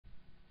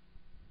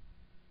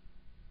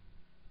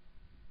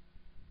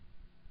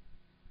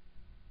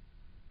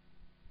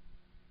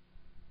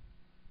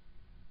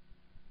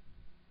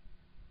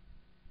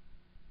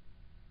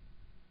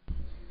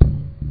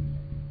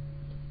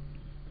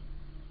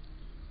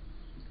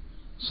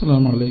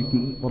السلام عليكم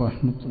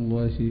ورحمة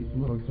الله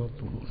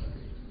وبركاته.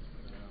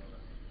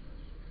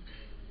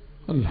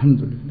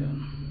 الحمد لله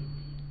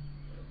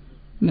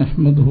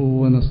نحمده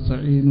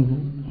ونستعينه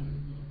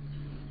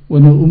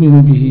ونؤمن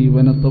به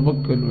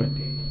ونتوكل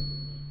عليه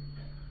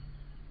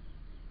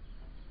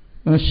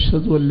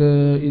ونشهد أن لا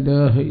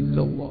إله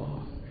إلا الله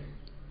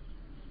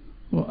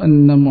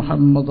وأن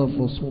محمدا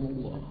رسول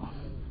الله.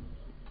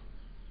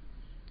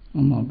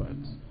 أما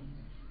بعد،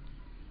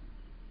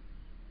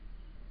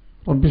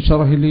 رب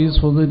اشرح لي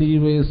صدري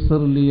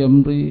ويسر لي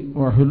أمري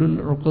واحلل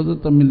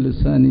عقدة من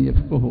لساني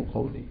يفقهوا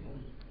قولي.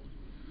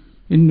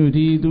 إن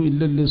نريد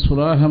إلا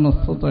الإصلاح ما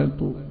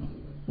استطعت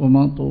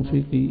وما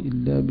توفيقي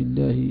إلا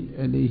بالله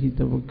عليه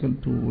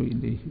توكلت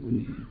وإليه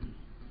أنيب.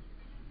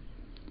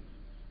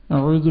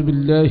 أعوذ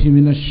بالله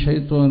من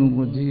الشيطان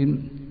الرجيم.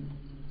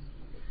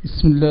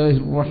 بسم الله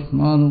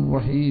الرحمن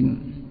الرحيم.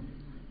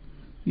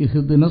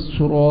 اهدنا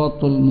الصراط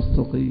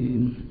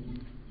المستقيم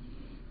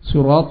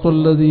صراط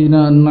الذين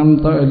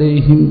أنعمت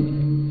عليهم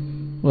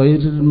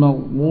غير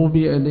المغضوب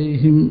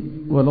عليهم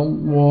ولا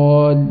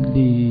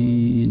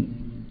الضالين.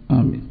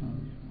 آمين.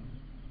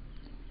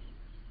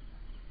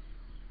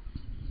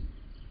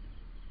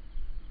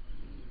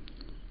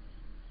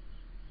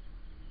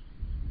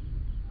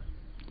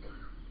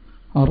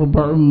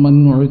 أربع من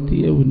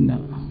أعطيهن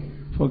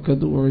فقد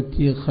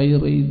أعطي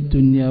خيري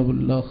الدنيا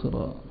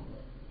والآخرة.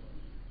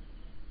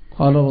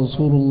 قال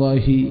رسول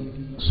الله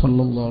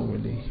صلى الله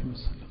عليه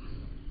وسلم.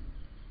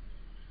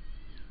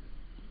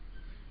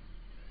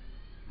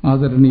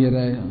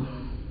 ആദരണീയരായ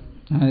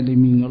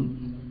ആലിമീങ്ങൾ,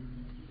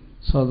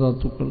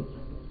 സാദാത്തുക്കൾ,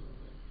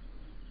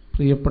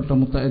 പ്രിയപ്പെട്ട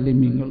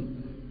മുത്തഅല്ലിമീങ്ങൾ,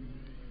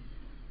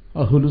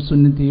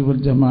 അഹ്ലുസുന്നത്തി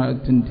വൽ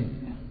ജമാഅത്തിന്റെ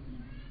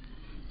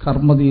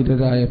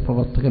കർമ്മധീരരായ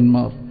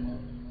പ്രവർത്തകന്മാർ,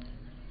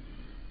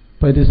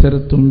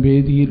 പരിസരത്തും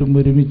വേദിയിലും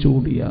ഒരുമിച്ച്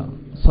കൂടിയ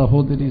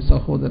സഹോദരി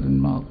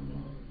സഹോദരന്മാർ,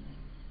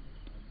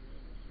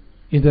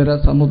 ഇതര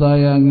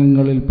സമുദായ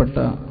അംഗങ്ങളിൽപ്പെട്ട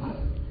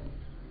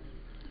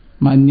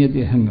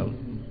മാന്യദേഹങ്ങൾ,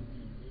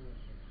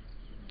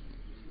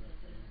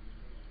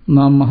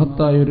 നാം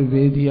മഹത്തായൊരു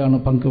വേദിയാണ്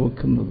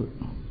പങ്കുവെക്കുന്നത്.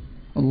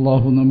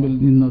 അള്ളാഹു നമ്മിൽ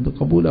നിന്നത്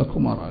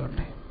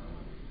കബൂലാക്കുമാറാകട്ടെ.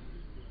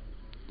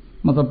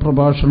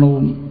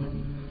 മതപ്രഭാഷണവും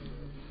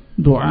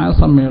ദുആ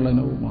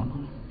സമ്മേളനവുമാണ്.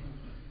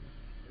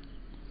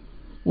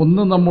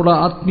 ഒന്ന് നമ്മുടെ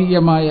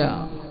ആത്മീയമായ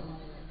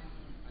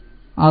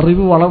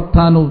അറിവ്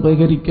വളർത്താൻ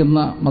ഉപകരിക്കുന്ന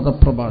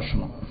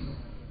മതപ്രഭാഷണം,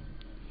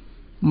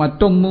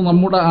 മറ്റൊന്ന്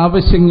നമ്മുടെ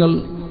ആവശ്യങ്ങൾ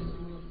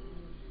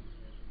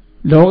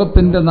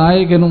ലോകത്തിൻ്റെ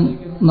നായകനും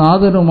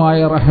നാഥനുമായ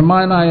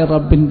റഹ്മാനായ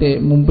റബ്ബിൻ്റെ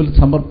മുമ്പിൽ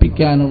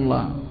സമർപ്പിക്കാനുള്ള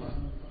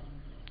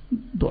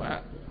ദുആ.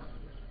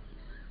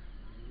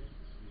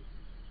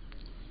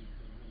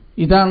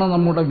 ഇതാണ്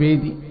നമ്മുടെ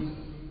വേദി.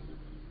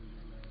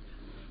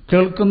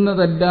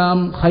 കേൾക്കുന്നതെല്ലാം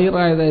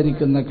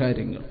ഖൈറായതായിരിക്കുന്ന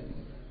കാര്യങ്ങൾ.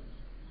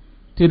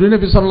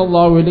 തിരുനബി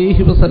സല്ലല്ലാഹു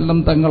അലൈഹി വസല്ലം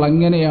തങ്ങൾ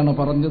അങ്ങനെയാണ്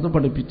പറഞ്ഞത്,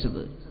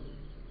 പഠിപ്പിച്ചത്.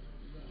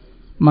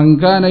 മൻ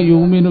കാന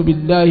യുമിനു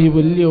ബില്ലാഹി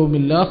വൽ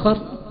യൗമിൽ ആഖിർ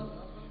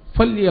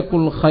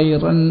ഫല്യഖുൽ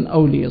ഖൈറൻ ഔ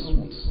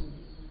ലിയസ്മുത്.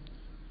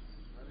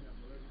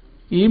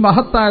 ഈ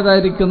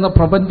മഹത്തായതായിരിക്കുന്ന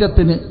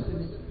പ്രപഞ്ചത്തിന്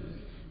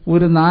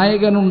ഒരു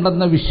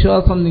നായകനുണ്ടെന്ന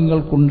വിശ്വാസം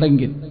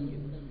നിങ്ങൾക്കുണ്ടെങ്കിൽ,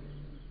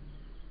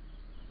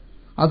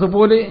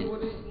 അതുപോലെ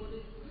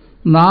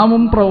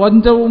നാമും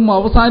പ്രപഞ്ചവും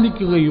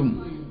അവസാനിക്കുകയും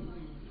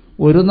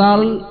ഒരു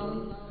നാൾ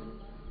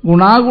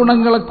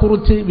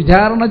ഗുണാഗുണങ്ങളെക്കുറിച്ച്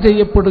വിചാരണ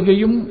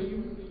ചെയ്യപ്പെടുകയും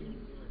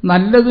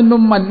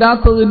നല്ലതിനും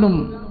അല്ലാത്തതിനും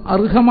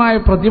അർഹമായ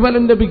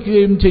പ്രതിഫലം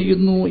ലഭിക്കുകയും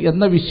ചെയ്യുന്നു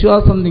എന്ന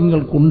വിശ്വാസം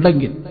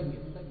നിങ്ങൾക്കുണ്ടെങ്കിൽ,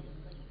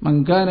 മൻ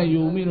കാന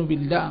യുമിനു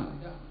ബില്ലാഹ്,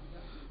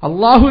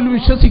 അല്ലാഹുവിൽ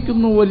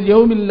വിശ്വസിക്കുന്നു, വൽ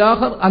യൗമിൽ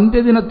ആഖിർ,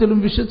 അന്ത്യദിനത്തിലും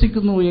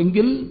വിശ്വസിക്കുന്നു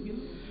എങ്കിൽ,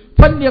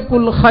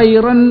 ഫല്യഖുൽ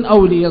ഖൈറൻ ഔ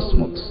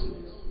ലിയസ്മുത്,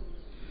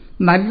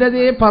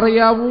 നല്ലതേ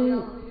പറയാവൂ.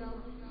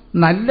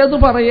 നല്ലത്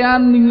പറയാൻ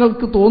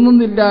നിങ്ങൾക്ക്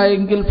തോന്നുന്നില്ല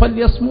എങ്കിൽ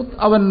ഫല്യസ്മുത്,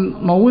 അവൻ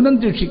മൗനം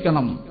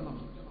രക്ഷിക്കണം.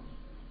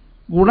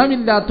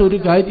 ഗുണമില്ലാത്തൊരു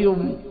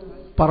കാര്യവും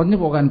പറഞ്ഞു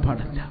പോകാൻ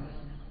പാടില്ല.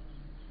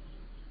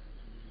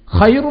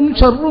 ഖൈറും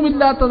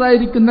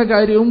ഷർറുമില്ലാത്തതായിരിക്കുന്ന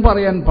കാര്യവും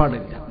പറയാൻ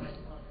പാടില്ല.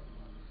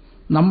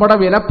 നമ്മുടെ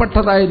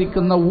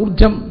വിലപ്പെട്ടതായിരിക്കുന്ന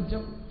ഊർജം,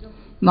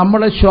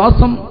 നമ്മുടെ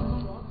ശ്വാസം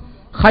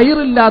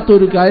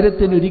ഖൈറില്ലാത്തൊരു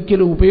കാര്യത്തിന്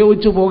ഒരിക്കലും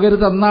ഉപയോഗിച്ചു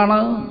പോകരുതെന്നാണ്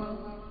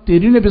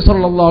തിരുനബി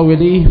സല്ലല്ലാഹു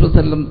അലൈഹി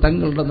വസല്ലം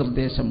തങ്ങളുടെ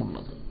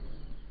നിർദ്ദേശമുള്ളത്.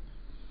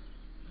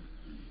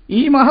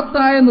 ഈ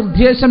മഹത്തായ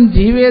നിർദ്ദേശം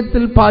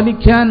ജീവിതത്തിൽ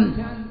പാലിക്കാൻ,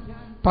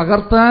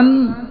 പകർത്താൻ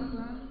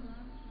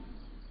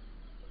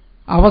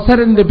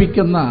അവസരം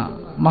ലഭിക്കുന്ന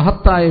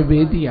മഹത്തായ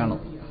വേദിയാണ്.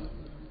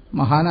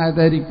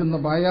 മഹാനായതായിരിക്കുന്ന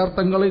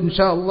ബായാർത്ഥങ്ങൾ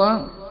ഇൻഷാ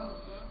അല്ലാഹ്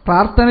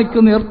പ്രാർത്ഥനയ്ക്ക്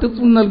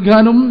നേതൃത്വം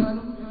നൽകാനും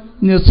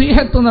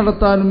നസീഹത്ത്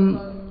നടത്താനും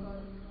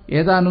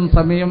ഏതാനും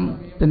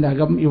സമയത്തിൻ്റെ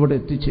അകം ഇവിടെ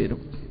എത്തിച്ചേരും.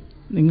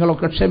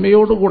 നിങ്ങളൊക്കെ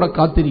ക്ഷമയോടുകൂടെ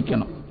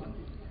കാത്തിരിക്കണം.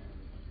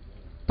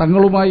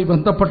 തങ്ങളുമായി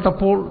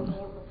ബന്ധപ്പെട്ടപ്പോൾ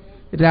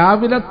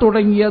രാവിലെ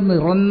തുടങ്ങിയ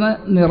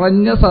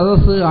നിറഞ്ഞ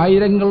സദസ്സ്,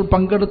 ആയിരങ്ങൾ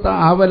പങ്കെടുത്ത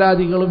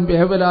ആവലാദികളും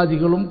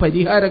വേവലാദികളും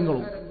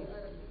പരിഹാരങ്ങളും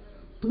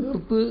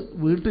തീർത്ത്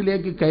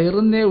വീട്ടിലേക്ക്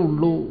കയറുന്നേ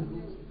ഉള്ളൂ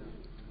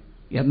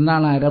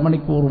എന്നാണ്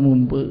അരമണിക്കൂർ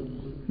മുമ്പ്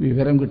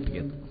വിവരം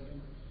കിട്ടിയത്.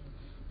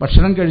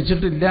 ഭക്ഷണം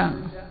കഴിച്ചിട്ടില്ല,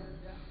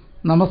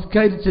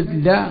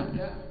 നമസ്കരിച്ചിട്ടില്ല,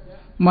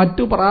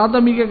 മറ്റു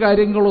പ്രാഥമിക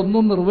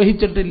കാര്യങ്ങളൊന്നും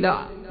നിർവഹിച്ചിട്ടില്ല.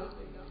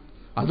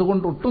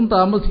 അതുകൊണ്ട് ഒട്ടും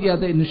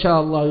താമസിയാതെ ഇൻഷാ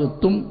അല്ലാഹ്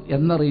എത്തും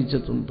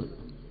എന്നറിയിച്ചിട്ടുണ്ട്.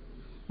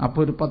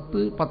 അപ്പോൾ ഒരു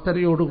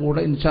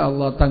 10-10:30 ഇൻഷാ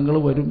അല്ലാഹ് തങ്ങൾ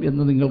വരും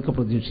എന്ന് നിങ്ങൾക്ക്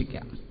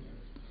പ്രതീക്ഷിക്കാം.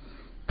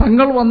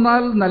 തങ്ങൾ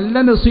വന്നാൽ നല്ല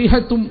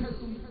നസീഹത്തും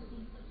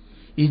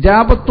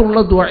ഇജാബത്തുള്ള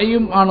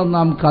ദുആയും ആണ്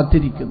നാം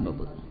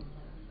കാത്തിരിക്കുന്നത്.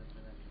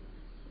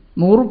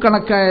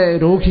 നൂറുകണക്കായ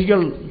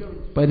രോഗികൾ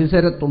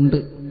പരിസരത്തുണ്ട്.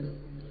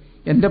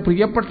 എൻ്റെ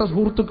പ്രിയപ്പെട്ട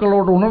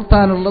സുഹൃത്തുക്കളോട്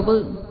ഉണർത്താനുള്ളത്,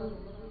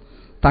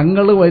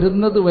 തങ്ങൾ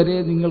വരുന്നത് വരെ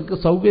നിങ്ങൾക്ക്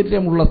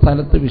സൗകര്യമുള്ള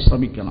സ്ഥലത്ത്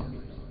വിശ്രമിക്കണം.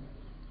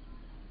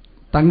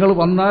 തങ്ങൾ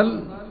വന്നാൽ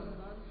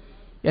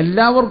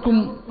എല്ലാവർക്കും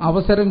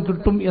അവസരം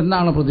കിട്ടും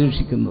എന്നാണ്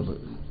പ്രതീക്ഷിക്കുന്നത്.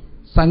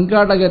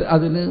 സംഘാടകർ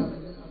അതിന്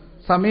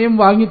സമയം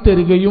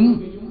വാങ്ങിത്തരികയും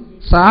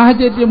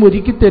സാഹചര്യം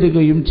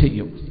ഒരുക്കിത്തരികയും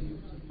ചെയ്യും.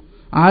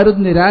 ആരും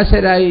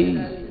നിരാശരായി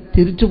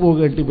തിരിച്ചു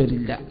പോകേണ്ടി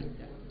വരില്ല.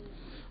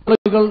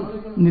 ആളുകൾ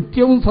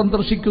നിത്യവും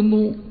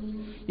സന്ദർശിക്കുന്നു.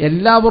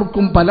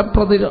 എല്ലാവർക്കും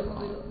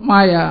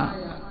ഫലപ്രദമായ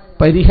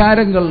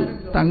പരിഹാരങ്ങൾ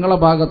തങ്ങളുടെ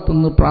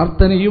ഭാഗത്തുനിന്ന്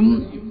പ്രാർത്ഥനയും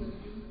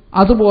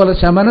അതുപോലെ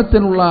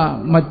ശമനത്തിനുള്ള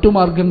മറ്റു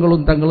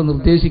മാർഗങ്ങളും തങ്ങൾ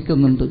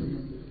നിർദ്ദേശിക്കുന്നുണ്ട്.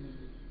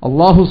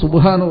 അല്ലാഹു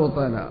സുബ്ഹാനഹു വ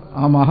തആല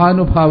ആ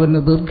മഹാനുഭാവന്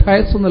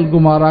ദീർഘായുസ്സ്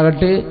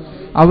നൽകുമാറാകട്ടെ,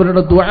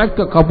 അവരുടെ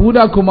ദുആക്ക്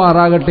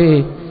കബൂലാക്കുമാറാകട്ടെ.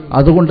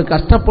 അതുകൊണ്ട്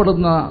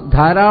കഷ്ടപ്പെടുന്ന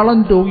ധാരാളം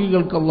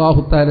രോഗികൾക്ക്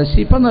അല്ലാഹു തആല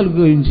ശിഫ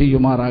നൽകുകയും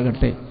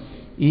ചെയ്യുമാറാകട്ടെ.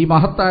 ഈ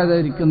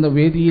മഹത്തായിരിക്കുന്ന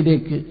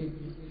വേദിയിലേക്ക്,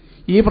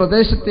 ഈ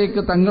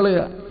പ്രദേശത്തേക്ക് തങ്ങൾ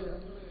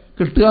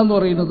കിട്ടുക എന്ന്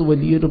പറയുന്നത്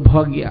വലിയൊരു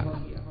ഭാഗ്യമാണ്.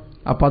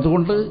 അപ്പം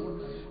അതുകൊണ്ട്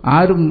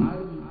ആരും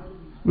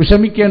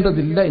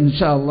വിഷമിക്കേണ്ടതില്ല.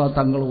 ഇൻഷാ അല്ലാഹ്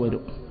തങ്ങൾ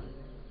വരും.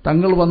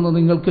 തങ്ങൾ വന്ന്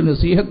നിങ്ങൾക്ക്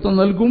നസീഹത്ത്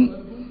നൽകും,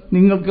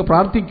 നിങ്ങൾക്ക്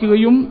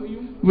പ്രാർത്ഥിക്കുകയും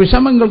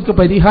വിഷമങ്ങൾക്ക്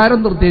പരിഹാരം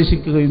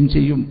നിർദ്ദേശിക്കുകയും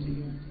ചെയ്യും.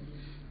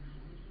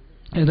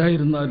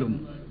 ഏതായിരുന്നാലും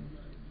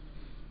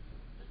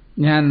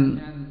ഞാൻ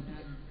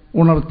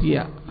ഉണർത്തിയ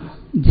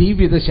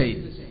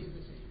ജീവിതശൈലി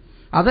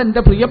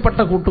അതെൻ്റെ പ്രിയപ്പെട്ട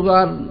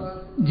കൂട്ടുകാർ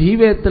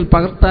ജീവിതത്തിൽ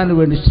പകർത്താൻ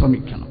വേണ്ടി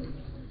ശ്രമിക്കണം.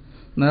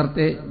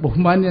 നേരത്തെ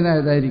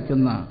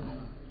ബഹുമാന്യനായതായിരിക്കുന്ന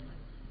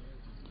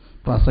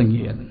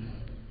പ്രാസംഗികൻ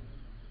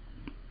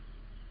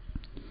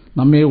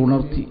നമ്മെ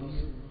ഉണർത്തി.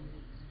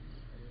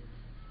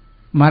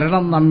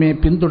 മരണം നമ്മെ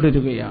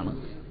പിന്തുടരുകയാണ്.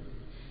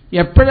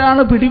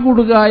 എപ്പോഴാണ്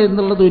പിടികൂടുക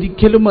എന്നുള്ളത്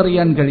ഒരിക്കലും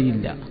അറിയാൻ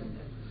കഴിയില്ല.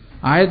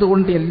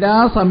 ആയതുകൊണ്ട് എല്ലാ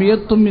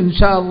സമയത്തും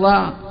ഇൻഷാ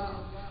അല്ലാഹ്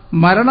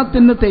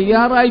മരണത്തിന്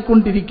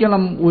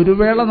തയ്യാറായിക്കൊണ്ടിരിക്കണം. ഒരു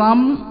വേള നാം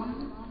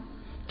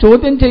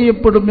ചോദ്യം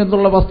ചെയ്യപ്പെടും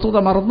എന്നുള്ള വസ്തുത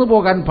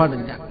മറന്നുപോകാൻ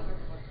പാടില്ല.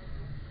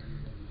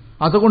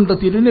 അതുകൊണ്ട്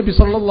തിരുനബി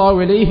സല്ലല്ലാഹു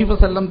അലൈഹി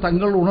വസല്ലം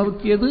തങ്ങൾ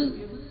ഉണർത്തിയത്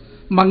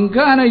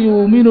മങ്കാന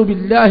യുമിനു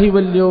ബില്ലാഹി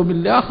വൽ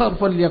യൗമിൽ ആഖിർ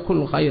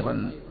ഫൽയഖുൽ ഖൈറൻ.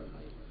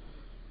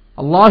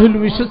 അല്ലാഹുവിൽ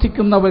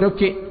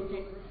വിശ്വസിക്കുന്നവരൊക്കെ,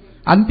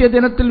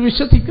 അന്ത്യദിനത്തിൽ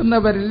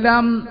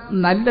വിശ്വസിക്കുന്നവരെല്ലാം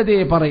നല്ലതേ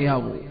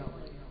പറയാവൂ,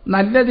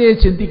 നല്ലതേ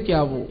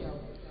ചിന്തിക്കാവൂ,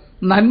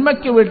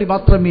 നന്മയ്ക്ക് വേണ്ടി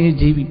മാത്രമേ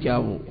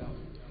ജീവിക്കാവൂ.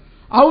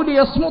 ഔലി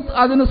യസ്മുത്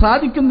അതിന്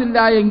സാധിക്കുന്നില്ല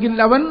എങ്കിൽ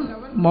അവൻ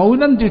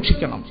മൗനം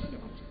ദീക്ഷിക്കണം.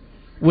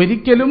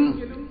 ഒരിക്കലും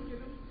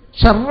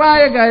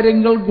ഷർറായ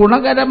കാര്യങ്ങൾ,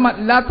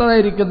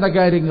 ഗുണകരമല്ലാത്തതായിരിക്കുന്ന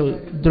കാര്യങ്ങൾ,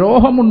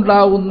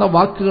 ദ്രോഹമുണ്ടാവുന്ന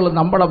വാക്കുകൾ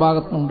നമ്മുടെ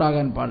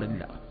ഭാഗത്തുനിന്നുണ്ടാകാൻ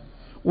പാടില്ല.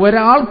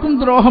 ഒരാൾക്കും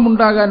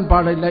ദ്രോഹമുണ്ടാകാൻ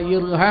പാടില്ല.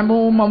 ഇർഹമൂ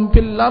മൻ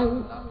ഫിൽ അർദ്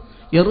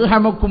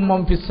യർഹമക്കും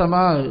മൻ ഫിസ്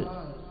സമാ.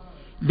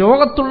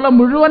 ലോകത്തുള്ള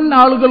മുഴുവൻ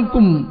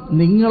ആളുകൾക്കും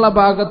നിങ്ങളുടെ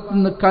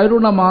ഭാഗത്തുനിന്ന്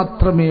കരുണ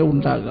മാത്രമേ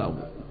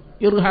ഉണ്ടാകാവൂ.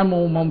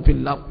 ഇർഹമൂ മൻ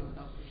ഫിൽ അർദ്.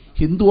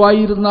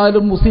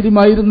 ഹിന്ദുവായിരുന്നാലും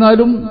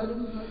മുസ്ലിമായിരുന്നാലും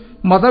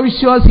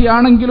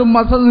മതവിശ്വാസിയാണെങ്കിലും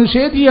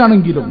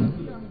മതനിഷേധിയാണെങ്കിലും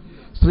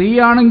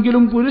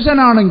സ്ത്രീയാണെങ്കിലും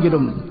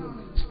പുരുഷനാണെങ്കിലും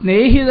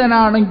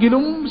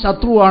സ്നേഹിതനാണെങ്കിലും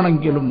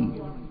ശത്രുവാണെങ്കിലും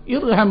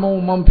ഇർഹമൂ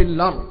മൻ ഫിൽ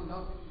അർദ്.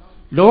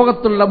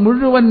 ലോകത്തുള്ള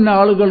മുഴുവൻ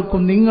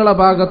ആളുകൾക്കും നിങ്ങളുടെ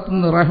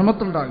ഭാഗത്തുനിന്ന്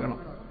റഹ്മത്തുണ്ടാകണം.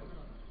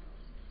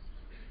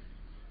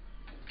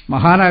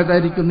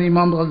 മഹാനായതായിരിക്കുന്ന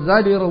ഇമാം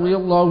ഗസാലി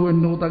റളിയല്ലാഹു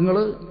അൻഹു തങ്ങൾ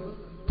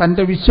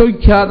തന്റെ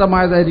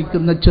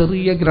വിശ്വവിഖ്യാതമായതായിരിക്കുന്ന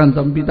ചെറിയ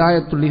ഗ്രന്ഥം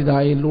ബിദായത്തുൽ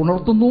ഹിദായയിൽ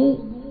ഉണർത്തുന്നു,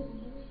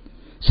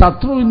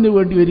 ശത്രുവിന്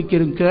വേണ്ടി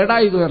ഒരിക്കലും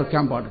കേടായി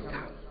ഉയർക്കാൻ പാടില്ല.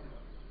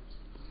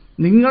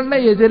 നിങ്ങളുടെ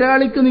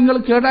എതിരാളിക്ക് നിങ്ങൾ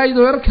കേടായി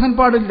ഉയർക്കാൻ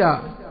പാടില്ല.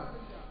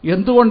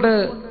 എന്തുകൊണ്ട്?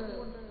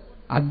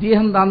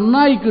 അദ്ദേഹം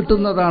നന്നായി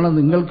കിട്ടുന്നതാണ്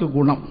നിങ്ങൾക്ക്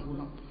ഗുണം.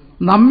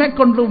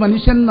 നമ്മെക്കൊണ്ട്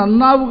മനുഷ്യൻ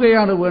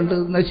നന്നാവുകയാണ്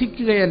വേണ്ടത്,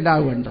 നശിക്കുകയല്ല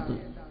വേണ്ടത്.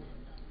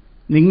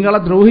 നിങ്ങളെ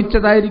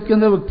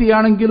ദ്രോഹിച്ചതായിരിക്കുന്ന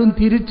വ്യക്തിയാണെങ്കിലും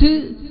തിരിച്ച്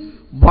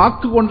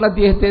വാക്കുകൊണ്ട്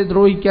അദ്ദേഹത്തെ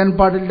ദ്രോഹിക്കാൻ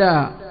പാടില്ല.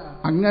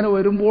 അങ്ങനെ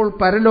വരുമ്പോൾ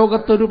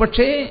പരലോകത്തൊരു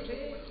പക്ഷേ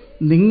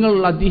നിങ്ങൾ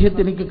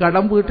അദ്ദേഹത്തിലേക്ക്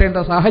കടം വീട്ടേണ്ട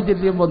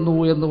സാഹചര്യം വന്നു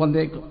എന്ന്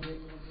വന്നേക്കും.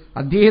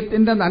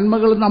 അദ്ദേഹത്തിന്റെ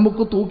നന്മകൾ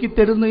നമുക്ക്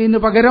തൂക്കിത്തരുന്നതിന്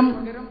പകരം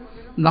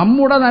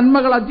നമ്മുടെ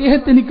നന്മകൾ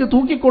അദ്ദേഹത്തിനിക്ക്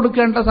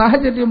തൂക്കിക്കൊടുക്കേണ്ട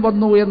സാഹചര്യം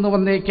വന്നു എന്ന്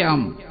വന്നേക്കാം.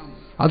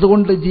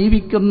 അതുകൊണ്ട്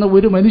ജീവിക്കുന്ന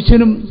ഒരു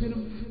മനുഷ്യനും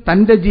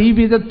തന്റെ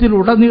ജീവിതത്തിൽ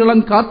ഉടനീളം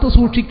കാത്തു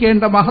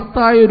സൂക്ഷിക്കേണ്ട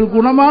മഹത്തായ ഒരു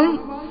ഗുണമാണ്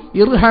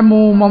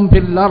ഇർഹമൂ മൻ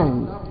ഫിൽ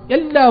അർദ്.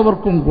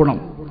 എല്ലാവർക്കും ഗുണം.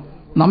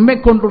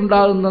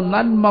 നമ്മെക്കൊണ്ടുണ്ടാകുന്ന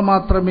നന്മ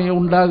മാത്രമേ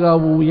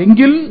ഉണ്ടാകാവൂ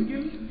എങ്കിൽ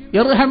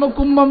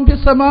ഇർഹമക്കും മൻ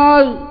ഫിസ് സമാ.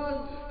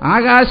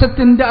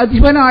 ആകാശത്തിന്റെ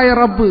അധിപനായ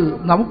റബ്ബ്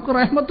നമുക്ക്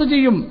റഹ്മത്ത്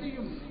ചെയ്യും.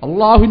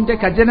 അള്ളാഹുവിന്റെ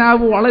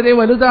ഖജനാവ് വളരെ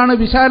വലുതാണ്,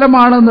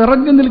 വിശാലമാണ്,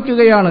 നിറഞ്ഞു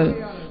നിൽക്കുകയാണ്.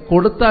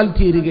 കൊടുത്താൽ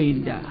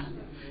തീരുകയില്ല.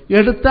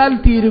 എടുത്താൽ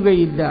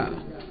തീരുകയില്ല,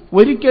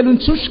 ഒരിക്കലും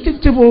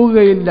ശുഷ്കിച്ചു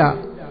പോവുകയില്ല.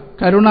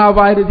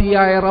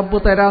 കരുണാവാരിധിയായ റബ്ബ്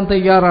തരാൻ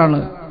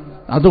തയ്യാറാണ്.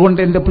 അതുകൊണ്ട്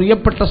എൻ്റെ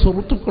പ്രിയപ്പെട്ട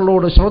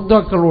സുഹൃത്തുക്കളോട്,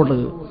 ശ്രോതാക്കളോട്,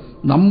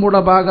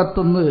 നമ്മുടെ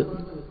ഭാഗത്തുനിന്ന്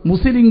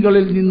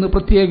മുസ്ലിങ്ങളിൽ നിന്ന്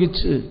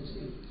പ്രത്യേകിച്ച്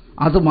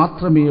അത്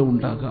മാത്രമേ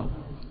ഉണ്ടാകാവൂ.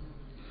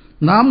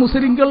 നാം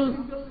മുസ്ലിങ്ങൾ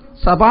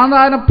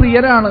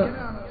സമാധാനപ്രിയരാണ്,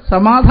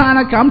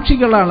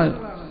 സമാധാനകാംക്ഷികളാണ്.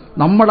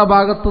 നമ്മുടെ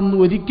ഭാഗത്തുനിന്ന്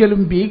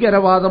ഒരിക്കലും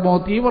ഭീകരവാദമോ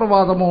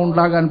തീവ്രവാദമോ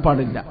ഉണ്ടാകാൻ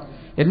പാടില്ല.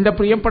 എന്റെ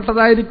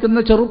പ്രിയപ്പെട്ടതായിരിക്കുന്ന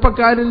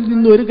ചെറുപ്പക്കാരിൽ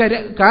നിന്ന് ഒരു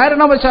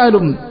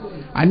കാരണവശാലും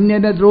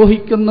അന്യനെ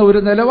ദ്രോഹിക്കുന്ന ഒരു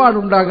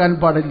നിലപാടുണ്ടാകാൻ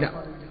പാടില്ല.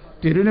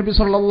 തിരുനബി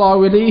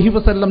സല്ലല്ലാഹു അലൈഹി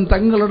വസല്ലം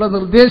തങ്ങളുടെ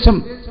നിർദ്ദേശം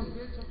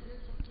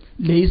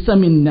ലൈസ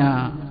മിന്നാ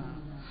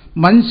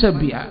മൻ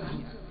ശബിയ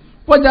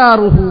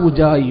വജാറുഹു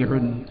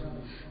ജായിഉൻ.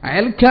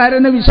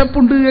 അയൽക്കാരന്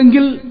വിശപ്പുണ്ട്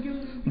എങ്കിൽ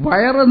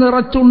വയറ്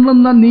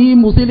നിറച്ചുണ്ണുന്ന നീ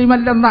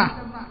മുസ്ലിമല്ലെന്ന.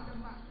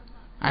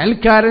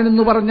 അയൽക്കാരൻ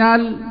എന്ന്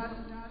പറഞ്ഞാൽ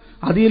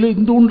അതിൽ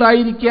ഹിന്ദു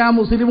ഉണ്ടായിരിക്കാം,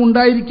 മുസ്ലിം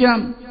ഉണ്ടായിരിക്കാം,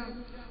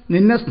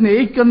 നിന്നെ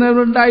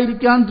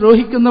സ്നേഹിക്കുന്നവനുണ്ടായിരിക്കാം,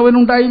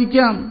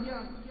 ദ്രോഹിക്കുന്നവനുണ്ടായിരിക്കാം,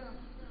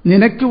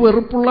 നിനക്ക്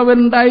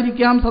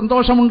വെറുപ്പുള്ളവനുണ്ടായിരിക്കാം,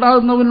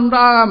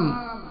 സന്തോഷമുണ്ടാകുന്നവനുണ്ടാകാം.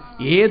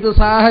 ഏത്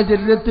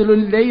സാഹചര്യത്തിലും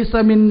ലൈസ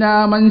മിന്നാ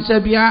മൻ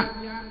ശബിയ,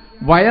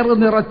 വയറ്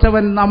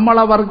നിറച്ചവൻ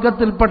നമ്മളെ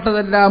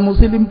വർഗത്തിൽപ്പെട്ടതല്ല,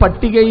 മുസ്ലിം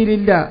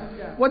പട്ടികയിലില്ല.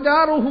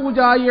 വജാറുഹു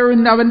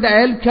ജായിഉൻ, അവന്റെ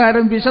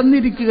അയൽക്കാരൻ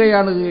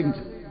വിശന്നിരിക്കുകയാണ്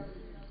എങ്കിൽ.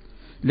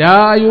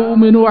 ലാ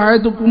യുമിനു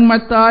അഹദുക്കും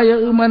ഹത്താ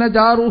യഅ്മന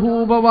ജാറുഹു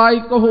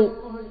ബവായിഖഹു,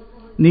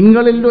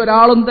 നിങ്ങളിൽ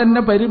ഒരാളും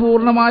തന്നെ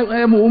പരിപൂർണമായ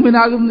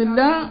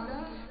മുഅ്മിനാകുന്നില്ല.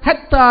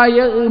 ഹത്താ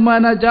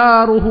യഅ്മന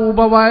ജാറുഹു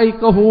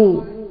ബവായിഖഹു,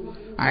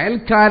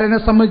 അയൽക്കാരനെ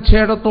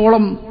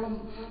സംബന്ധിച്ചിടത്തോളം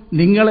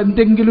നിങ്ങൾ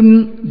എന്തെങ്കിലും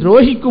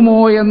ദ്രോഹിക്കുമോ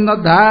എന്ന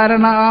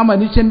ധാരണ ആ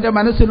മനുഷ്യന്റെ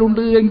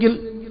മനസ്സിലുണ്ട് എങ്കിൽ,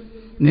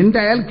 നിന്റെ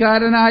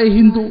അയൽക്കാരനായ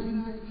ഹിന്ദു,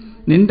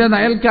 നിന്റെ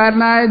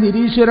അയൽക്കാരനായ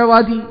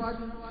നിരീശ്വരവാദി,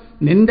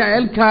 നിന്റെ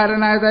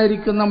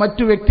അയൽക്കാരനായതായിരിക്കുന്ന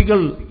മറ്റു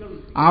വ്യക്തികൾ,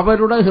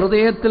 അവരുടെ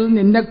ഹൃദയത്തിൽ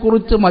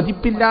നിന്നെക്കുറിച്ച്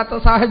മതിപ്പില്ലാത്ത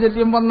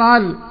സാഹചര്യം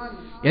വന്നാൽ,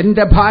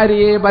 എന്റെ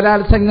ഭാര്യയെ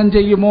ബലാത്സംഗം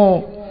ചെയ്യുമോ,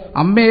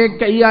 അമ്മയെ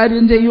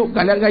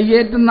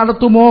കയ്യേറ്റം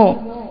നടത്തുമോ,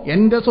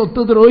 എന്റെ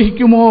സ്വത്ത്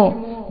ദ്രോഹിക്കുമോ,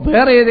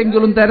 വേറെ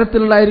ഏതെങ്കിലും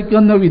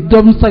തരത്തിലുള്ളായിരിക്കുന്ന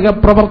വിധ്വംസക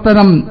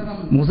പ്രവർത്തനം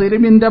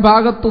മുസ്ലിമിന്റെ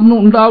ഭാഗത്തുനിന്ന്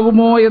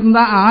ഉണ്ടാകുമോ എന്ന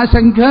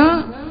ആശങ്ക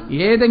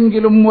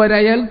ഏതെങ്കിലും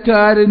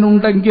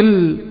ഒരയൽക്കാരനുണ്ടെങ്കിൽ,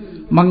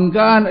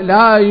 മങ്കാൻ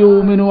ലാ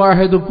യുമിനു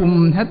അഹദുക്കും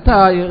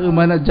ഹത്താ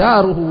യഅ്മന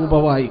ജാറുഹു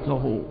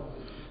ബവായിഖഹു.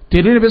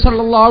 തിരുനബി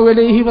സല്ലല്ലാഹു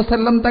അലൈഹി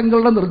വസല്ലം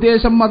തങ്ങളുടെ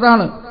നിർദ്ദേശം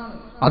അതാണ്.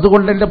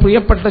 അതുകൊണ്ട് എന്റെ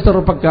പ്രിയപ്പെട്ട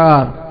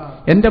ചെറുപ്പക്കാർ,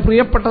 എന്റെ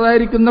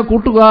പ്രിയപ്പെട്ടതായിരിക്കുന്ന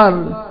കൂട്ടുകാർ,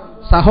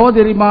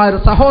 സഹോദരിമാർ,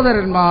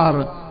 സഹോദരന്മാർ,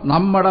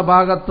 നമ്മുടെ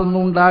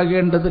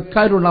ഭാഗത്തുനിന്നുണ്ടാകേണ്ടത്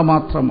കരുണ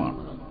മാത്രമാണ്.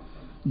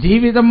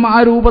 ജീവിതം ആ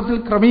രൂപത്തിൽ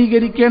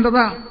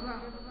ക്രമീകരിക്കേണ്ടതാണ്.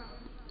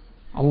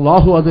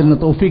 അള്ളാഹു അതിന്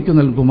തൗഫീക്ക്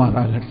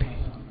നൽകുമാറാകട്ടെ.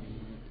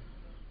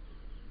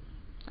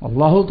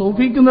 അള്ളാഹു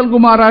തൗഫീക്ക്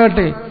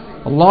നൽകുമാറാകട്ടെ.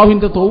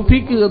 അള്ളാഹുവിന്റെ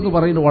തൗഫീക്ക് എന്ന്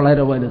പറയുന്നത്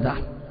വളരെ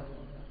വലുതാണ്.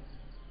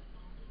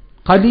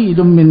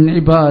 ഖലീലും മിൻ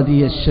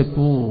ഇബാദിയ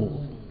ശകൂർ,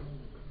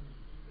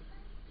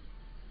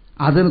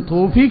 അതിന്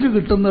തൗഫീക്ക്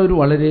കിട്ടുന്നവർ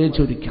വളരെ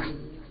ചുരുക്കം.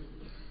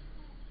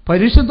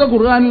 പരിശുദ്ധ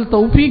ഖുർആനിൽ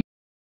തൗഫീക്ക്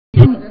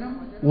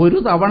ഒരു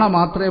തവണ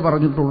മാത്രമേ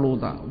പറഞ്ഞിട്ടുള്ളൂ,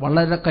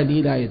 വളരെ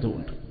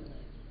ഖലീലായതുകൊണ്ട്.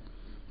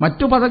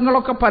 മറ്റു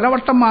പദങ്ങളൊക്കെ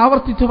പലവട്ടം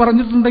ആവർത്തിച്ച്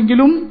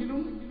പറഞ്ഞിട്ടുണ്ടെങ്കിലും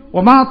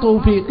ഒമാ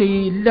തൗഫീഖി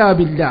ഇല്ലാ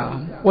ബില്ലാ,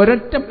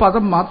 ഒരൊറ്റ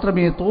പദം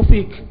മാത്രമേ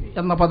തൗഫീഖ്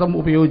എന്ന പദം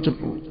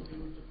ഉപയോഗിച്ചിട്ടുള്ളൂ,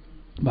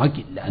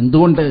 ബാക്കിയില്ല.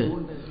 എന്തുകൊണ്ട്?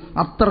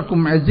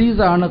 അത്രക്കും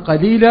അസീസാണ്,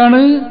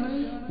 ഖലീലാണ്,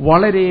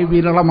 വളരെ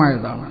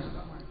വിരളമായതാണ്.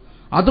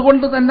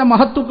 അതുകൊണ്ട് തന്നെ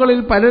മഹത്തുക്കളിൽ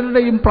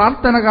പലരുടെയും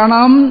പ്രാർത്ഥന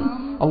കാണാം,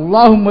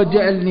 അല്ലാഹുമ്മ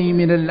ജഅൽനി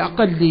മിനൽ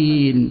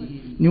അഖല്ലീൻ,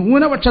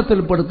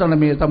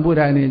 ന്യൂനപക്ഷത്തിൽപ്പെടുത്തണമേ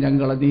തമ്പുരാനെ,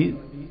 ഞങ്ങളെ നീ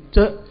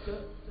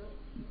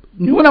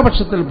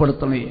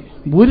ന്യൂനപക്ഷത്തിൽപ്പെടുത്തണേ,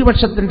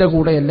 ഭൂരിപക്ഷത്തിന്റെ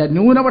കൂടെയല്ല,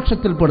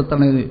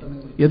 ന്യൂനപക്ഷത്തിൽപ്പെടുത്തണേ.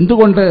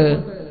 എന്തുകൊണ്ട്?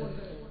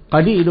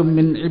 ഖലീലും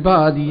മിൻ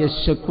ഇബാദിയ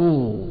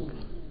ശകൂർ,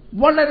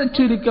 വളരെ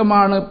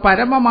ചുരുക്കമാണ്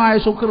പരമമായ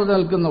ശുക്ർ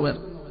നൽകുന്നവർ,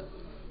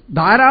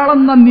 ധാരാളം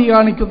നന്ദി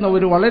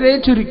കാണിക്കുന്നവർ വളരെ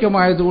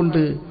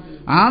ചുരുക്കമായതുകൊണ്ട്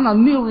ആ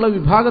നന്ദിയുള്ള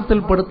വിഭാഗത്തിൽ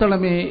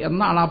പെടുത്തണമേ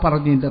എന്നാണ് ആ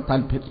പറഞ്ഞതിന്റെ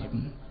താല്പര്യം.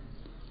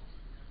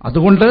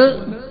 അതുകൊണ്ട്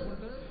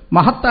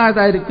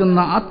മഹത്തായതായിരിക്കുന്ന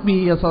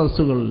ആത്മീയ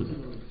സദസ്സുകൾ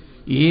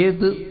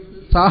ഏത്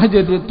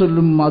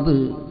സാഹചര്യത്തിലും അത്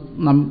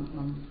നാം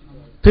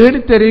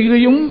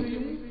തേടിത്തരികയും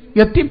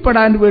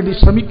എത്തിപ്പെടാൻ വേണ്ടി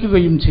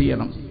ശ്രമിക്കുകയും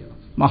ചെയ്യണം.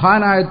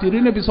 മഹാനായ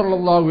തിരുനബി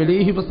സല്ലല്ലാഹു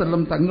അലൈഹി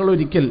വസല്ലം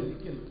തങ്ങളൊരിക്കൽ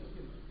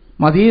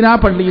മദീന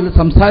പള്ളിയിൽ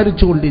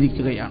സംസാരിച്ചു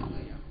കൊണ്ടിരിക്കുകയാണ്.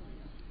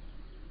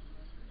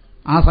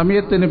 ആ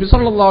സമയത്ത് നബി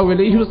സല്ലല്ലാഹു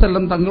അലൈഹി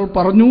വസല്ലം തങ്ങൾ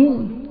പറഞ്ഞു,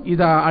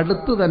 ഇതാ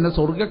അടുത്ത് തന്നെ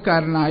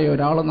സ്വർഗ്ഗക്കാരനായ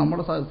ഒരാൾ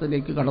നമ്മുടെ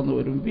സദസ്സിലേക്ക് കടന്നു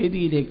വരും,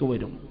 വേദിയിലേക്ക്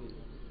വരും.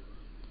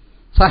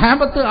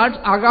 സഹാബത്ത്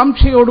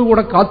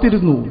ആകാംക്ഷയോടുകൂടെ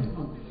കാത്തിരുന്നു.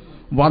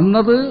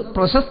 വന്നത്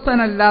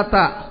പ്രശസ്തനല്ലാത്ത,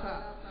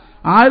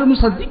 ആരും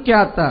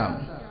ശ്രദ്ധിക്കാത്ത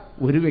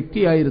ഒരു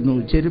വ്യക്തിയായിരുന്നു.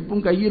 ചെരുപ്പും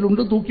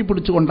കയ്യിലുണ്ട്,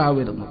 തൂക്കിപ്പിടിച്ചുകൊണ്ടാ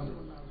വരുന്നത്.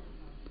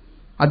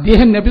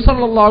 അദ്ദേഹം നബി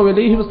സല്ലല്ലാഹു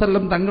അലൈഹി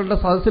വസല്ലം തങ്ങളുടെ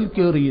സദസ്സിൽ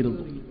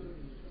കയറിയിരുന്നു.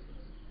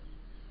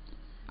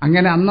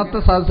 അങ്ങനെ അന്നത്തെ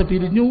സദസ്സ്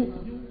പിരിഞ്ഞു.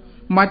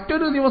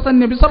 മറ്റൊരു ദിവസം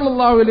നബി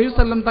സല്ലല്ലാഹു അലൈഹി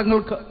വസല്ലം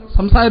തങ്ങൾക്ക്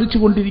സംസാരിച്ചു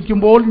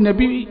കൊണ്ടിരിക്കുമ്പോൾ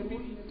നബി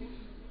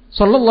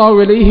സല്ലല്ലാഹു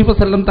അലൈഹി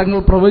വസല്ലം തങ്ങൾ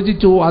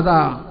പ്രവചിച്ചു,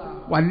 അതാ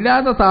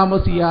വല്ലാതെ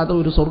താമസിയാതെ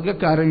ഒരു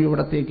സ്വർഗ്ഗക്കാരൻ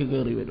ഇവിടത്തേക്ക്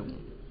കയറി വരും.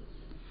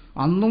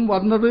 അന്നും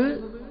വന്നത്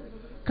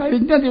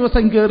കഴിഞ്ഞ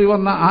ദിവസം കയറി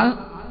വന്ന ആ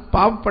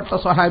പാവപ്പെട്ട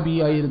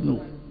സ്വഹാബിയായിരുന്നു.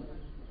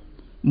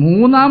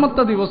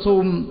 മൂന്നാമത്തെ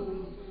ദിവസവും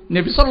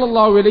നബി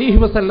സല്ലല്ലാഹു അലൈഹി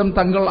വസല്ലം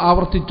തങ്ങൾ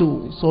ആവർത്തിച്ചു,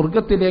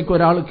 സ്വർഗ്ഗത്തിലേക്ക്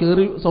ഒരാൾ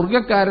കയറി,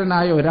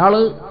 സ്വർഗ്ഗക്കാരനായ ഒരാൾ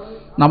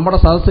നമ്മുടെ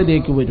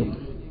സദസ്സിലേക്ക് വരും.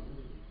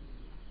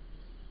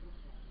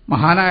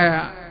 മഹാനായ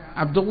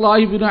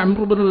അബ്ദുല്ലാഹി ഇബ്നു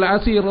അംർ ഇബ്നുൽ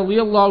ആസ്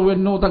റളിയല്ലാഹു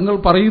അൻഹു തങ്ങൾ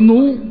പറയുന്നു,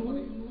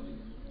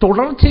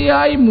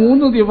 തുടർച്ചയായി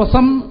 3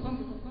 ദിവസം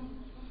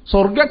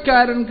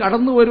സ്വർഗ്ഗക്കാരൻ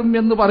കടന്നു വരും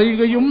എന്ന്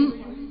പറയുകയും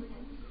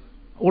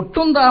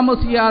ഒട്ടും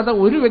താമസിയാതെ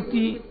ഒരു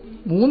വ്യക്തി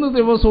 3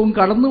 ദിവസവും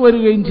കടന്നു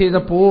വരികയും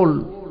ചെയ്തപ്പോൾ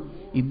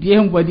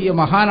ഇദ്ദേഹം വലിയ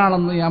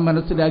മഹാനാണെന്ന് ഞാൻ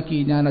മനസ്സിലാക്കി.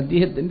 ഞാൻ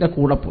അദ്ദേഹത്തിന്റെ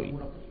കൂടെ പോയി.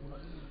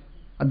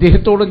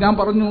 അദ്ദേഹത്തോട് ഞാൻ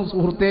പറഞ്ഞു,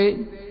 സുഹൃത്തേ,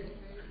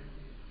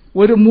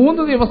 ഒരു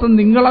 3 ദിവസം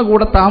നിങ്ങളെ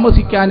കൂടെ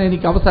താമസിക്കാൻ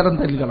എനിക്ക് അവസരം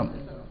നൽകണം.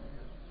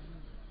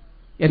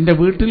 എന്റെ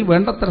വീട്ടിൽ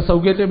വേണ്ടത്ര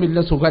സൗകര്യമില്ല,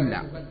 സുഖമല്ല.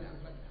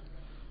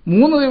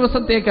 3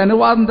 ദിവസത്തേക്ക്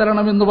അനുവാദം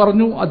തരണമെന്ന്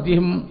പറഞ്ഞു.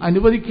 അദ്ദേഹം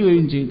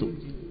അനുവദിക്കുകയും ചെയ്തു.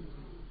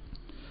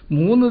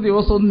 3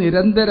 ദിവസവും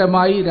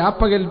നിരന്തരമായി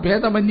രാപ്പകൽ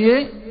ഭേദമന്യേ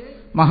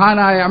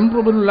മഹാനായ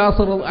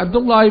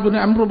അബ്ദുല്ലാഹി ഇബ്നു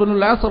അംർ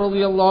ഇബ്നുൽ ആസ്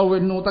റളിയല്ലാഹു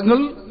അൻഹു തങ്ങൾ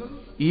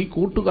ഈ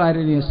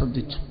കൂട്ടുകാരനെ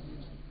ശ്രദ്ധിച്ചു.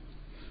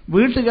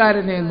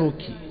 വീട്ടുകാരനെ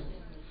നോക്കി.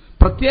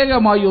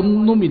 പ്രത്യേകമായി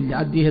ഒന്നുമില്ല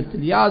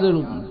അദ്ദേഹത്തിൽ,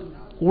 യാതൊരു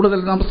കൂടുതൽ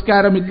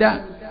നമസ്കാരമില്ല,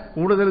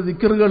 കൂടുതൽ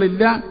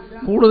ദിക്റുകളില്ല,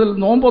 കൂടുതൽ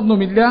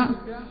നോമ്പൊന്നുമില്ല,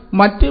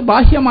 മറ്റ്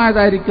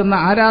ബാഹ്യമായതായിരിക്കുന്ന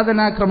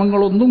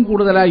ആരാധനാക്രമങ്ങളൊന്നും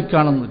കൂടുതലായി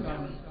കാണുന്നില്ല.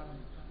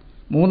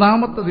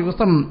 3-ാമത്തെ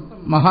ദിവസം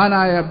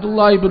മഹാനായ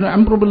അബ്ദുല്ലാഹി ഇബ്നു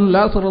അംർ ഇബ്നുൽ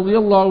ആസ്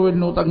റളിയല്ലാഹു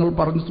അൻഹു തങ്ങൾ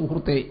പറഞ്ഞു,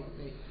 സുഹൃത്തേ,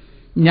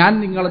 ഞാൻ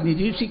നിങ്ങളെ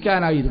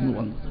നിരീക്ഷിക്കാനായിരുന്നു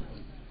വന്നത്.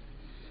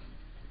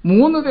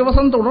 3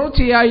 ദിവസം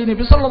തുടർച്ചയായി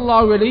നബി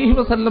സല്ലല്ലാഹു അലൈഹി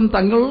വസല്ലം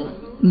തങ്ങൾ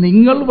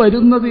നിങ്ങൾ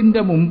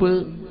വരുന്നതിന്റെ മുമ്പ്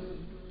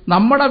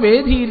നമ്മുടെ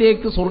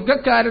വേദിയിലേക്ക്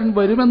സ്വർഗ്ഗക്കാരൻ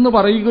വരുമെന്ന്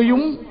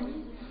പറയുകയും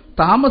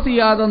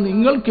താമസിയാതെ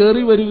നിങ്ങൾ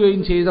കയറി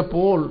വരികയും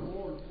ചെയ്തപ്പോൾ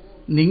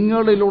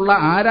നിങ്ങളിലുള്ള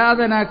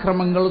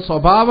ആരാധനാക്രമങ്ങൾ,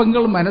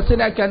 സ്വഭാവങ്ങൾ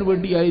മനസ്സിലാക്കാൻ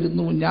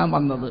വേണ്ടിയായിരുന്നു ഞാൻ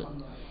വന്നത്.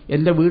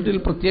 എന്റെ വീട്ടിൽ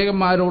പ്രത്യേകം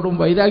ആരോടും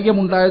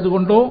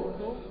വൈരാഗ്യമുണ്ടായതുകൊണ്ടോ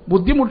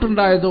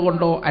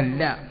ബുദ്ധിമുട്ടുണ്ടായതുകൊണ്ടോ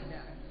അല്ല,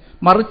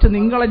 മറിച്ച്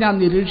നിങ്ങളെ ഞാൻ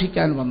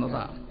നിരീക്ഷിക്കാൻ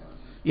വന്നതാ.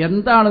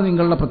 എന്താണ്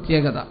നിങ്ങളുടെ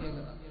പ്രത്യേകത?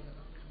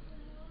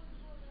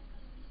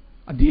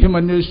 അദ്ദേഹം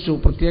അന്വേഷിച്ചു.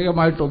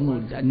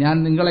 പ്രത്യേകമായിട്ടൊന്നുമില്ല. ഞാൻ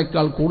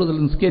നിങ്ങളെക്കാൾ കൂടുതൽ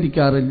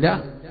നിസ്കരിക്കാറില്ല,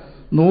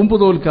 നോമ്പ്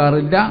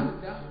തോൽക്കാറില്ല,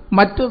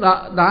 മറ്റ്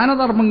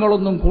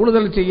ദാനധർമ്മങ്ങളൊന്നും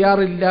കൂടുതൽ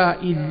ചെയ്യാറില്ല.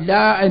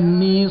 ഇല്ലാ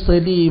അന്നീ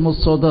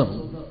സലീമുസ്സദർ,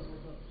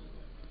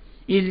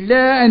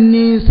 ഇല്ലാ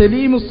അന്നീ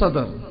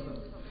സലീമുസ്സദർ,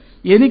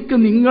 എനിക്ക്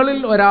നിങ്ങളിൽ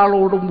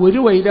ഒരാളോടും ഒരു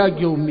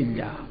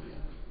വൈരാഗ്യവുമില്ല.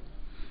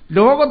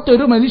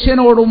 ലോകത്തൊരു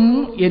മനുഷ്യനോടും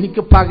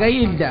എനിക്ക്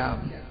പകയില്ല,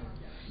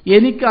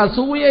 എനിക്ക്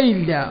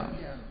അസൂയയില്ല.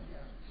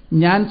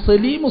 ഞാൻ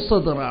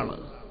സലീമുസ്സദറാണ്.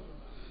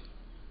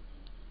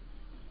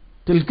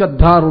 تلك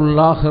الدار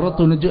الآخرة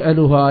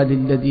نجعلها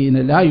للذين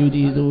لا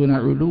يريدون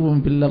علوا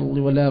في الأرض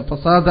ولا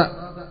فسادا.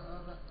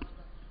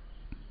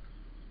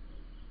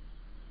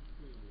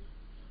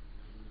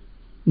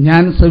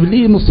 ഞാൻ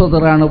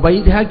സലീമുസ്സദറാണ്,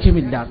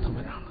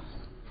 വൈരാഗ്യമില്ലാത്തവനാണ്.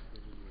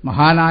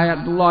 മഹാനായ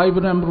അബ്ദുല്ലാഹി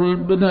ഇബ്നു അംർ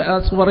ഇബ്നു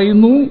ആസ്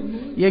പറയുന്നു,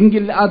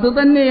 എങ്കിൽ അത്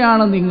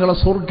തന്നെയാണ് നിങ്ങളെ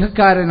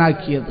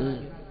സ്വർഗ്ഗക്കാരനാക്കിയത്.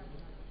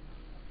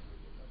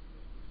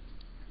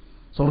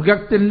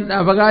 സ്വർഗ്ഗത്തിൽ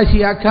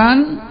അവകാശിയാക്കാൻ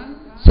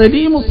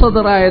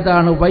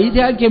സലീമുസ്സദറായതാണ്,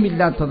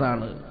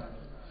 വൈരാഗ്യമില്ലാത്തതാണ്,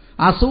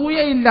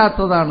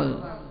 അസൂയയില്ലാത്തതാണ്,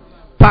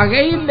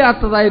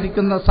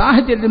 പകയില്ലാത്തതായിരിക്കുന്ന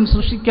സാഹചര്യം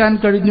സൃഷ്ടിക്കാൻ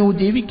കഴിഞ്ഞു,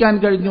 ജീവിക്കാൻ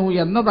കഴിഞ്ഞു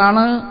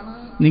എന്നതാണ്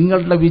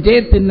നിങ്ങളുടെ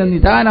വിജയത്തിന്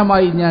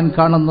നിദാനമായി ഞാൻ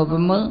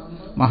കാണുന്നതെന്ന്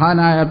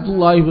മഹാനായ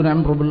അബ്ദുല്ലാഹി ഇബ്നു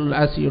അംർ ഇബ്നുൽ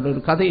ആസിയുടെ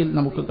ഒരു കഥയിൽ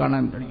നമുക്ക്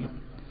കാണാൻ കഴിയും.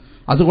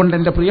 അതുകൊണ്ട്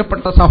എൻ്റെ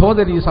പ്രിയപ്പെട്ട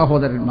സഹോദരീ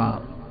സഹോദരന്മാർ,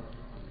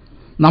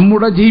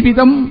 നമ്മുടെ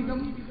ജീവിതം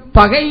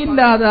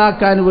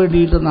പകയില്ലാതാക്കാൻ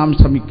വേണ്ടിയിട്ട് നാം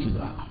ശ്രമിക്കുക.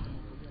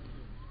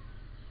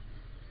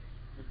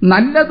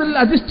 നല്ലതിൽ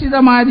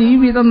അധിഷ്ഠിതമായ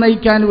ജീവിതം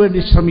നയിക്കാൻ വേണ്ടി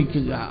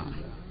ശ്രമിക്കുക.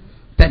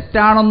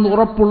 തെറ്റാണെന്ന്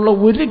ഉറപ്പുള്ള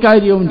ഒരു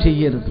കാര്യവും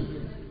ചെയ്യരുത്.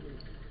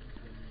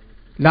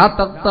 ലാ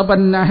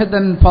തഖ്തബന്ന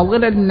അഹദൻ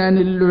ഫളൻ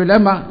അനിൽ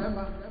ഉലമ,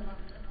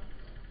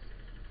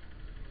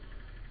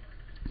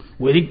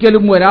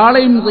 ഒരിക്കലും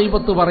ഒരാളെയും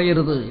ഗീബത്ത്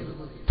പറയരുത്.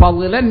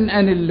 ഫളൻ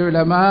അനിൽ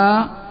ഉലമ,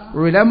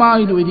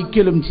 ഉലമായിൽ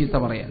ഒരിക്കലും ചീത്ത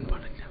പറയാൻ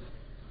പാടില്ല.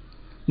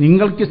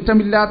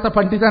 നിങ്ങൾക്കിഷ്ടമില്ലാത്ത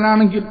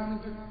പണ്ഡിതനാണെങ്കിൽ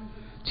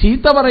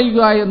ചീത്ത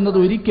പറയുക എന്നത്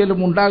ഒരിക്കലും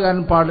ഉണ്ടാകാൻ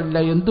പാടില്ല.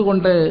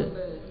 എന്തുകൊണ്ട്?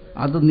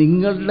 അത്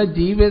നിങ്ങളുടെ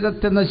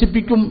ജീവിതത്തെ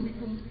നശിപ്പിക്കും,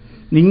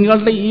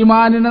 നിങ്ങളുടെ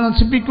ഈമാനിനെ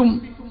നശിപ്പിക്കും,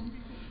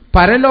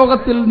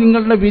 പരലോകത്തിൽ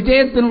നിങ്ങളുടെ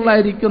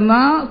വിജയത്തിനുള്ളായിരിക്കുന്ന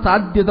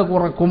സാധ്യത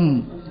കുറക്കും.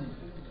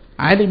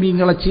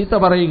 ആലിമീങ്ങളെ ചീത്ത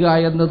പറയുക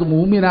എന്നത്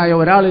മൂമിനായ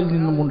ഒരാളിൽ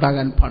നിന്നും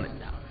ഉണ്ടാകാൻ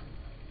പാടില്ല.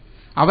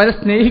 അവരെ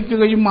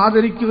സ്നേഹിക്കുകയും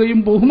ആദരിക്കുകയും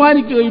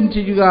ബഹുമാനിക്കുകയും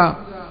ചെയ്യുക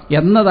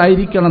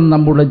എന്നതായിരിക്കണം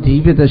നമ്മുടെ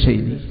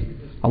ജീവിതശൈലി.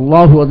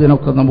 അള്ളാഹു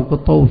അതിനൊക്കെ നമുക്ക്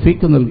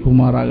തൗഫീക്ക്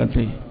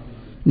നൽകുമാറാകട്ടെ.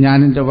 ഞാൻ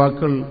എൻ്റെ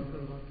വാക്കുകൾ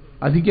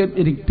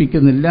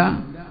അധികരിപ്പിക്കുന്നില്ല.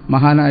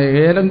 മഹാനായ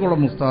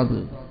ഏലംകുളം ഉസ്താദ്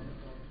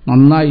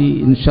നന്നായി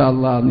ഇൻഷാ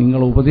അല്ലാഹ്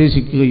നിങ്ങളെ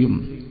ഉപദേശിക്കുകയും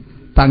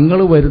തങ്ങൾ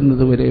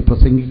വരുന്നത് വരെ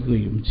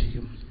പ്രസംഗിക്കുകയും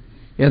ചെയ്യും.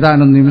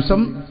 ഏതാനും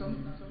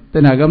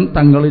നിമിഷത്തിനകം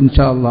തങ്ങൾ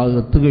ഇൻഷാ അല്ലാഹ്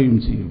എത്തുകയും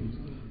ചെയ്യും.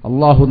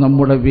 അള്ളാഹു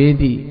നമ്മുടെ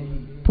വേദി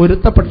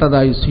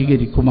പൊരുത്തപ്പെട്ടതായി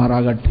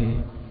സ്വീകരിക്കുമാറാകട്ടെ.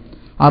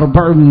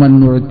 അർബഉൻ മൻ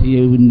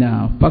ഉഅതിയഹുന്ന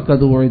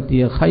ഫഖദ്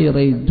ഉഅതിയ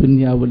ഖൈറൈ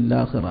ദുനിയ വൽ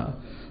ആഖിറ.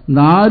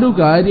 4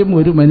 കാര്യം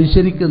ഒരു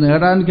മനുഷ്യനിക്ക്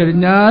നേടാൻ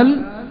കഴിഞ്ഞാൽ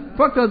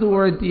ഫഖദ്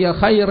ഉഅതിയ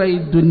ഖൈറൈ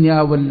ദുനിയ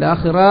വൽ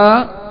ആഖിറ,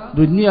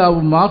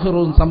 ദുനിയാവും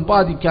ആഖിറവും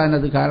സമ്പാദിക്കാൻ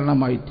അത്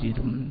കാരണമായി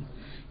തീരും.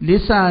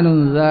 ലിസാനുൻ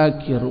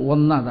ദാകിർ,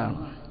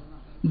 ഒന്നതാണ്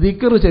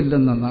ദിക്ർ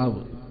ചെല്ലുന്ന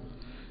നാവ്.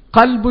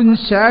 ഖൽബുൻ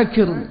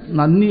ഷാകിർ,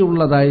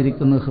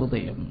 നന്ദിയുള്ളതായിരിക്കുന്ന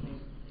ഹൃദയം,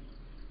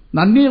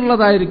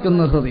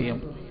 നന്ദിയുള്ളതായിരിക്കുന്ന ഹൃദയം.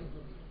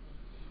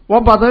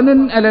 വബദനുൻ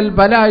അലൽ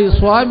ബലായി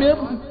സ്വാബിർ,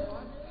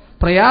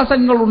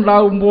 പ്രയാസങ്ങൾ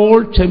ഉണ്ടാകുമ്പോൾ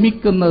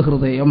ക്ഷമിക്കുന്ന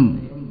ഹൃദയം,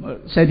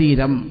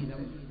 ശരീരം.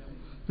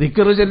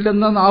 ദിക്ർ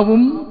ചെല്ലുന്ന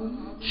നാവും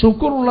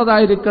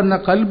ശുക്റുള്ളതായിരിക്കുന്ന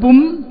കൽബും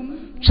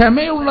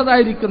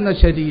ക്ഷമയുള്ളതായിരിക്കുന്ന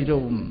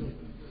ശരീരവും.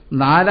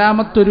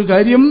 4മത്തൊരു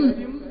കാര്യം,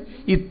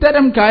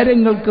 ഇത്തരം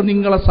കാര്യങ്ങൾക്ക്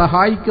നിങ്ങളെ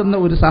സഹായിക്കുന്ന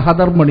ഒരു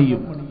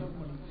സഹധർമ്മിണിയും.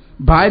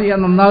 ഭാര്യ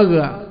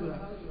നന്നാകുക,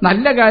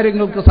 നല്ല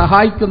കാര്യങ്ങൾക്ക്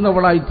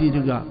സഹായിക്കുന്നവളായി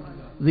തീരുക.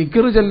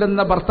 ദിക്ർ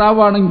ചെല്ലുന്ന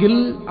ഭർത്താവാണെങ്കിൽ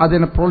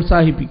അതിനെ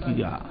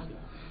പ്രോത്സാഹിപ്പിക്കുക,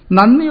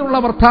 നന്ദിയുള്ള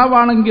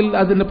ഭർത്താവാണെങ്കിൽ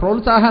അതിന്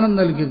പ്രോത്സാഹനം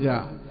നൽകുക,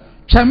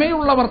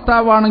 ക്ഷമയുള്ള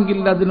ഭർത്താവാണെങ്കിൽ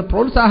അതിന്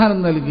പ്രോത്സാഹനം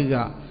നൽകുക.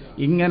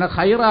 ഇങ്ങനെ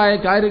ഖൈറായ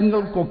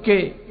കാര്യങ്ങൾക്കൊക്കെ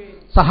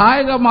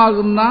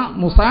സഹായകമാകുന്ന,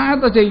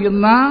 മുസാഅദ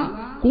ചെയ്യുന്ന,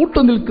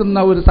 കൂട്ടുനിൽക്കുന്ന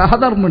ഒരു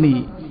സഹധർമ്മിണി.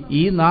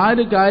 ഈ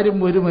 4 കാര്യം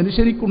ഒരു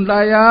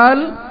മനുഷ്യനിക്കുണ്ടായാൽ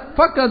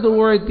ഫഖദ്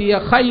ഉഅതിയ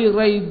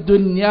ഖൈറൈ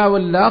ദുനിയ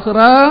വൽ ആഖിറ,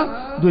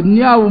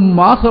 ദുനിയാവും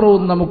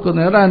ആഖിറവും നമുക്ക്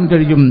നേടാൻ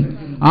കഴിയും.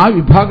 ആ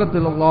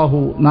വിഭാഗത്തിൽ അല്ലാഹു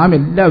നാം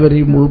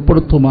എല്ലാവരെയും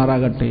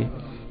ഉൾപ്പെടുത്തുമാറാകട്ടെ.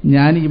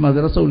 ഞാൻ ഈ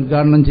മദ്രസ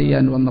ഉദ്ഘാടനം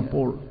ചെയ്യാൻ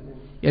വന്നപ്പോൾ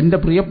എൻ്റെ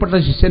പ്രിയപ്പെട്ട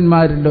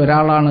ശിഷ്യന്മാരിൽ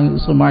ഒരാളാണ്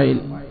ഇസ്മായിൽ.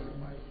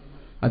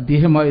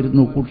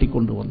 അദ്ദേഹമായിരുന്നു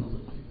കൂട്ടിക്കൊണ്ടുവന്നത്.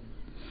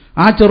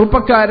 ആ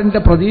ചെറുപ്പക്കാരൻ്റെ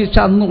പ്രതീക്ഷ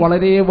അന്ന്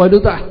വളരെ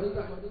വലുതാണ്.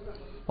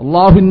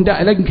 അള്ളാഹുവിൻ്റെ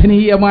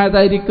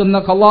അലംഘനീയമായതായിരിക്കുന്ന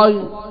ഖളാ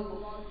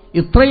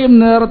ഇത്രയും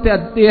നേരത്തെ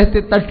അദ്ദേഹത്തെ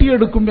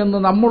തട്ടിയെടുക്കുമെന്ന്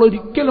നമ്മൾ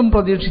ഒരിക്കലും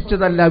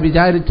പ്രതീക്ഷിച്ചതല്ല,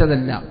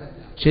 വിചാരിച്ചതല്ല.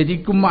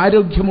 ശരിക്കും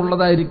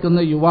ആരോഗ്യമുള്ളതായിരിക്കുന്ന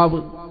യുവാവ്.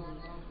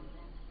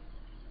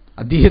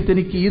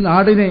 അദ്ദേഹത്തിന് ഈ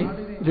നാടിനെ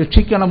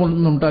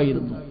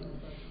രക്ഷിക്കണമെന്നുണ്ടായിരുന്നു.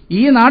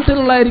 ഈ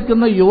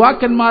നാട്ടിലുള്ളായിരിക്കുന്ന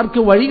യുവാക്കന്മാർക്ക്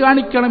വഴി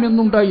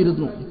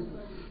കാണിക്കണമെന്നുണ്ടായിരുന്നു.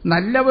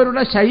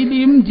 നല്ലവരുടെ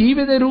ശൈലിയും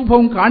ജീവിത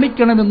രൂപവും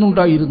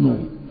കാണിക്കണമെന്നുണ്ടായിരുന്നു.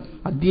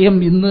 അദ്ദേഹം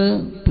ഇന്ന്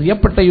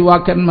പ്രിയപ്പെട്ട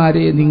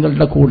യുവാക്കന്മാരെ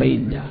നിങ്ങളുടെ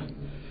കൂടെയില്ല.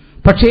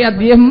 പക്ഷേ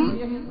അദ്ദേഹം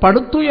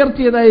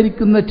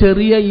പടുത്തുയർത്തിയതായിരിക്കുന്ന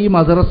ചെറിയ ഈ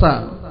മദ്രസ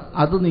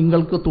അത്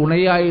നിങ്ങൾക്ക്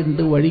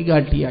തുണയായുണ്ട്,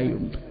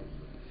 വഴികാട്ടിയായുണ്ട്.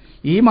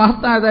 ഈ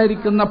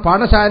മഹത്തായതായിരിക്കുന്ന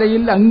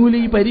പാഠശാലയിൽ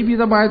അങ്കുലി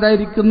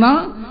പരിമിതമായതായിരിക്കുന്ന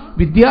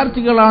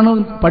വിദ്യാർത്ഥികളാണ്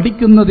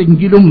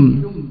പഠിക്കുന്നതെങ്കിലും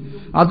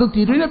അത്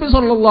തിരുനബി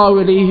സല്ലല്ലാഹു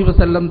അലൈഹി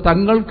വസല്ലം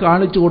തങ്ങൾ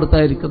കാണിച്ചു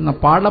കൊടുത്തായിരിക്കുന്ന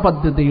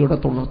പാഠപദ്ധതിയുടെ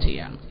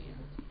തുടർച്ചയാണ്.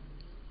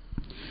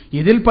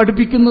 ഇതിൽ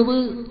പഠിപ്പിക്കുന്നത്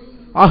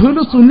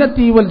അഹ്ലു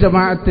സുന്നത്തി വൽ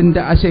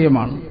ജമാഅത്തിന്റെ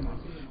ആശയമാണ്.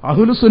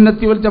 അഹ്ലു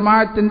സുന്നത്തി വൽ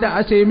ജമാഅത്തിന്റെ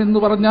ആശയം എന്ന്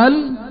പറഞ്ഞാൽ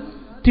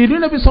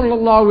തിരുനബി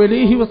സല്ലല്ലാഹു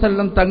അലൈഹി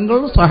വസല്ലം തങ്ങൾ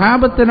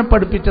സ്വഹാബത്തിനെ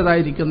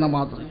പഠിപ്പിച്ചതായിരിക്കുന്ന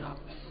മാതൃക.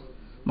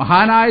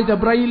 മഹാനായ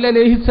ജിബ്രീൽ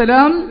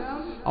അലൈഹിസ്സലാം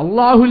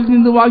അള്ളാഹുവിൽ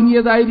നിന്ന്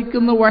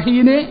വാങ്ങിയതായിരിക്കുന്ന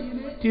വഹീനെ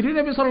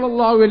തിരുനബി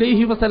സല്ലല്ലാഹു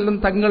അലൈഹി വസല്ലം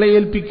തങ്ങളെ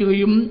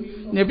ഏൽപ്പിക്കുകയും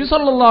നബി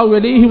സല്ലല്ലാഹു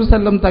അലൈഹി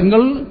വസല്ലം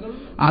തങ്ങൾ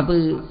അത്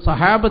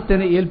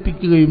സ്വഹാബത്തിനെ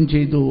ഏൽപ്പിക്കുകയും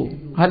ചെയ്തു.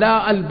 അലാ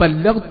അൽ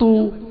ബല്ലഗ്തു,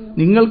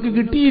 നിങ്ങൾക്ക്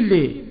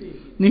കിട്ടിയില്ലേ,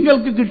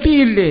 നിങ്ങൾക്ക്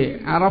കിട്ടിയില്ലേ?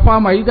 അറഫ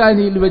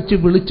മൈതാനിയിൽ വെച്ച്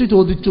വിളിച്ചു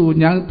ചോദിച്ചു,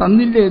 ഞാൻ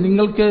തന്നില്ലേ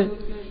നിങ്ങൾക്ക്?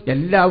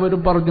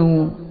 എല്ലാവരും പറഞ്ഞു,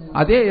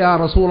 അതേ യാ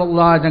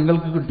റസൂലല്ലാഹ്,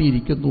 ഞങ്ങൾക്ക്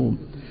കിട്ടിയിരിക്കുന്നു.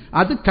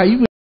 അത്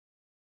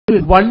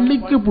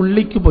വള്ളിക്ക്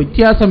പുള്ളിക്ക്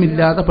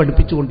വ്യത്യാസമില്ലാതെ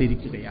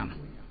പഠിപ്പിച്ചുകൊണ്ടിരിക്കുകയാണ്.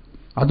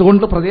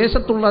 അതുകൊണ്ട്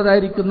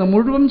പ്രദേശത്തുള്ളതായിരിക്കുന്ന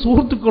മുഴുവൻ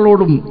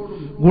സുഹൃത്തുക്കളോടും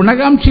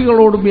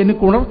ഗുണകാംക്ഷികളോടും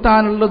എനിക്ക്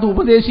ഉണർത്താനുള്ളത്,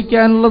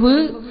 ഉപദേശിക്കാനുള്ളത്,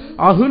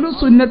 അഹ്ലു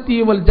സുന്നത്തി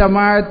വൽ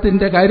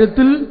ജമാഅത്തിന്റെ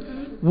കാര്യത്തിൽ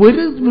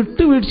ഒരു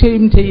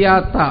വിട്ടുവീഴ്ചയും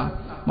ചെയ്യാത്ത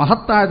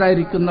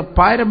മഹത്തായതായിരിക്കുന്ന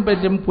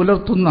പാരമ്പര്യം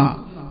പുലർത്തുന്ന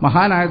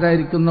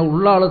മഹാനായതായിരിക്കുന്ന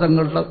ഉള്ളാള്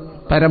തങ്ങളുടെ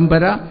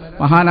പരമ്പര,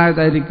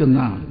 മഹാനായതായിരിക്കുന്ന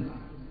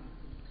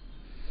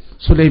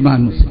സുലൈമാൻ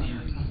മുസ്ലിയാർ,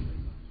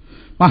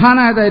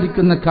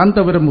 മഹാനായതായിരിക്കുന്ന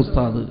കാന്തപുരം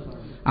ഉസ്താദ്,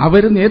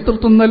 അവർ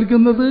നേതൃത്വം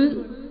നൽകുന്നത്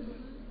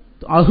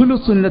അഹ്ലു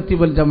സുന്നത്തി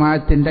വൽ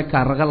ജമാഅത്തിന്റെ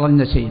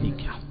കറകളഞ്ഞ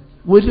ശൈലിക്കാണ്.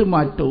 ഒരു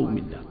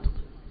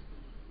മാറ്റവുമില്ലാത്തത്,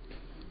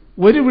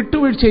 ഒരു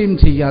വിട്ടുവീഴ്ചയും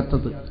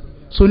ചെയ്യാത്തത്.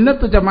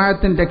 സുന്നത്ത്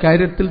ജമാഅത്തിന്റെ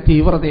കാര്യത്തിൽ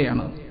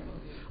തീവ്രതയാണ്.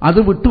 അത്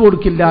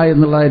വിട്ടുകൊടുക്കില്ല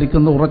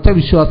എന്നുള്ളതായിരിക്കുന്ന ഉറച്ച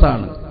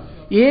വിശ്വാസമാണ്.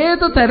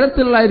 ഏത്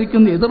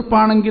തരത്തിലുള്ളായിരിക്കുന്ന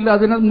എതിർപ്പാണെങ്കിൽ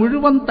അതിനെ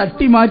മുഴുവൻ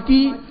തട്ടിമാറ്റി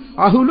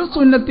അഹ്ലു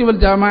സുന്നത്തി വൽ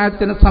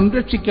ജമാഅത്തിനെ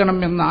സംരക്ഷിക്കണം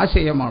എന്ന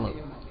ആശയമാണ്.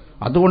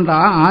 അതുകൊണ്ട്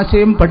ആ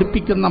ആശയം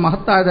പഠിപ്പിക്കുന്ന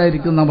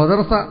മഹത്തായതായിരിക്കുന്ന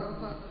മദ്രസ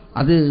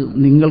അത്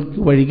നിങ്ങൾക്ക്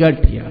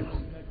വഴികാട്ടിയാണ്.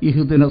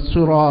 ഇഹ്ദിന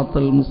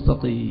സിറാത്തൽ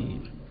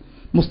മുസ്തഖീം,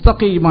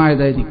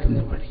 മുസ്തഖീമായതായിരിക്കുന്ന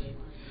വഴി,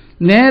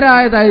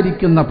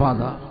 നേരായതായിരിക്കുന്ന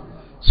പാത.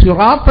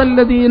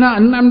 സിറാത്തല്ലദീന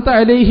അൻഅംത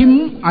അലൈഹിം,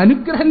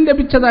 അനുഗ്രഹം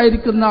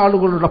ലഭിച്ചതായിരിക്കുന്ന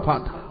ആളുകളുടെ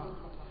പാത,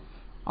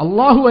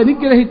 അള്ളാഹു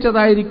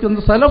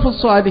അനുഗ്രഹിച്ചതായിരിക്കുന്ന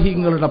സലഫുസ്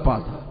സ്വാലിഹീങ്ങളുടെ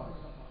പാത.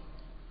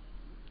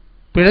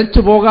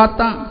 പിഴച്ചു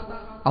പോകാത്ത,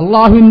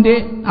 അള്ളാഹുവിന്റെ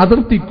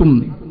അതിർത്തിക്കും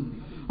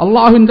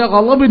അള്ളാഹുവിന്റെ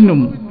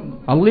ഗളബിനും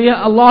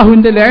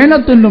അള്ളാഹുവിന്റെ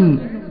ലഅനത്തിനും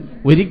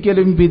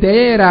ഒരിക്കലും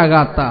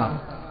വിധേയരാകാത്ത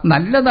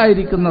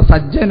നല്ലതായിരിക്കുന്ന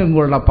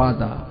സജ്ജനങ്ങളുടെ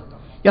പാത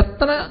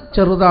എത്ര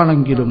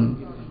ചെറുതാണെങ്കിലും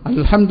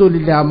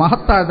അൽഹംദുലില്ലാഹ്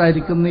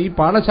മഹത്തായതായിരിക്കുന്ന ഈ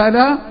പാഠശാല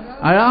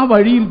ആ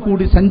വഴിയിൽ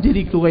കൂടി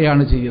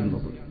സഞ്ചരിക്കുകയാണ്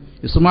ചെയ്യുന്നത്.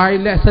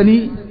 ഇസ്മായിൽ ഹസനി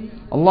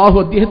അള്ളാഹു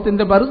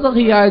അദ്ദേഹത്തിന്റെ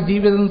ബർസഖിയായ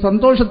ജീവിതം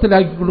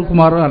സന്തോഷത്തിലാക്കി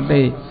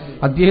കൊടുക്കുമാറാകട്ടെ.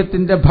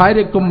 അദ്ദേഹത്തിന്റെ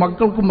ഭാര്യയ്ക്കും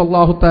മക്കൾക്കും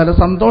അള്ളാഹു തആല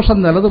സന്തോഷം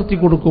നിലനിർത്തി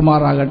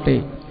കൊടുക്കുമാറാകട്ടെ.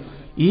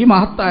 ഈ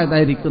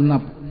മഹത്തായതായിരിക്കുന്ന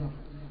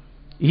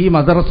ഈ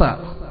മദ്രസ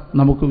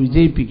നമുക്ക്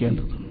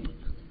വിജയിപ്പിക്കേണ്ടതുണ്ട്.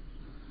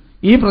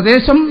 ഈ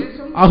പ്രദേശം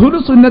അഹ്ലു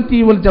സുന്നത്തി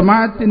വൽ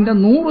ജമാഅത്തിന്റെ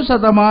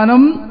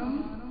 100%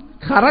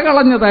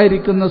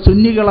 കറകളഞ്ഞതായിരിക്കുന്ന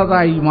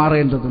സുന്നികളതായി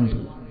മാറേണ്ടതുണ്ട്.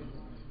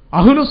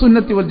 അഹ്ലു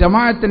സുന്നത്തി വൽ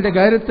ജമാഅത്തിന്റെ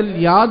കാര്യത്തിൽ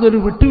യാതൊരു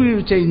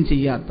വിട്ടുവീഴ്ചയും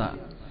ചെയ്യാത്ത,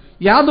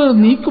 യാതൊരു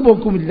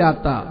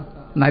നീക്കുപോക്കുമില്ലാത്ത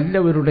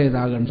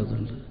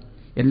നല്ലവരുടേതാകേണ്ടതുണ്ട്.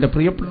 എന്റെ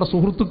പ്രിയപ്പെട്ട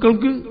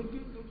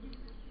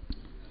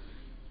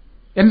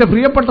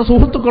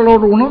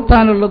സുഹൃത്തുക്കളോട്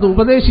ഉണർത്താനുള്ളത്,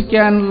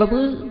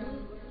 ഉപദേശിക്കാനുള്ളത്,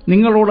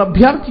 നിങ്ങളോട്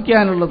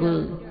അഭ്യർത്ഥിക്കാനുള്ളത്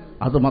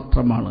അത്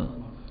മാത്രമാണ്.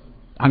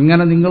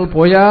 അങ്ങനെ നിങ്ങൾ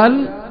പോയാൽ,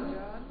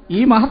 ഈ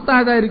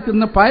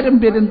മഹത്തായതായിരിക്കുന്ന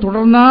പാരമ്പര്യം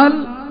തുടർന്നാൽ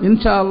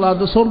ഇൻഷാ അല്ലാഹ്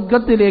അത്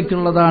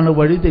സ്വർഗത്തിലേക്കുള്ളതാണ്,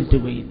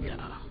 വഴിതെറ്റുകയില്ല.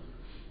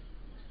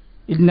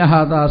 ഇന്ന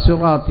ഹാദാ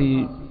സിറാത്തി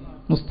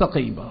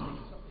മുസ്തഖീമ,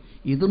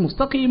 ഇത്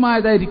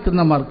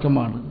മുസ്തഖീമായതായിരിക്കുന്ന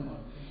മാർഗമാണ്,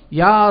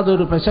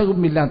 യാതൊരു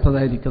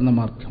പെശകുമില്ലാത്തതായിരിക്കുന്ന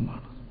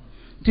മാർഗമാണ്.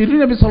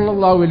 തിരുനബി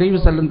സല്ലല്ലാഹു അലൈഹി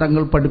വസല്ലം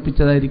തങ്ങൾ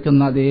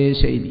പഠിപ്പിച്ചതായിരിക്കുന്ന അതേ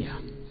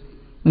ശൈലിയാണ്.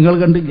 നിങ്ങൾ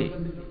കണ്ടില്ലേ,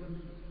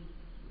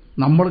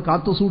 നമ്മൾ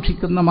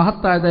കാത്തുസൂക്ഷിക്കുന്ന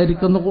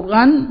മഹത്തായതായിരിക്കുന്ന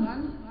ഖുർആൻ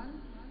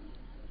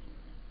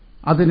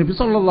അത് നബി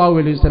സല്ലല്ലാഹു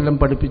അലൈഹി വസല്ലം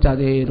പഠിപ്പിച്ച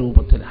അതേ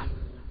രൂപത്തിലാണ്.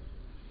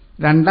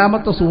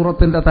 രണ്ടാമത്തെ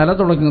സൂറത്തിന്റെ തല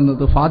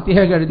തുടങ്ങുന്നത്, ഫാത്തിഹ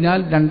കഴിഞ്ഞാൽ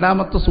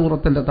രണ്ടാമത്തെ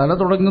സൂറത്തിന്റെ തല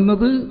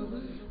തുടങ്ങുന്നത്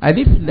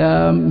അലിഫ്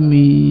ലാം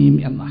മീം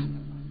എന്നാണ്.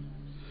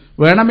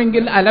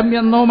 വേണമെങ്കിൽ അലം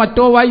എന്നോ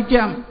മറ്റോ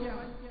വായിക്കാം.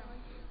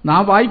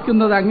 നാം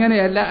വായിക്കുന്നത്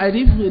അങ്ങനെയല്ല,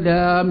 അലിഫ്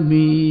ലാം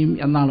മീം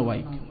എന്നാണ്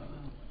വായിക്കുന്നത്.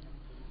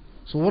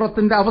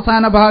 സൂറത്തിന്റെ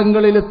അവസാന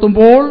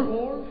ഭാഗങ്ങളിലെത്തുമ്പോൾ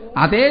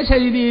അതേ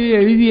ശൈലിയിൽ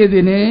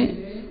എഴുതിയതിനെ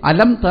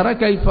അലം തറ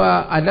കൈഫ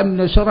അലം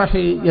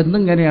നശ്റഹ്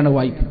എന്നിങ്ങനെയാണ്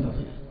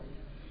വായിക്കുന്നത്.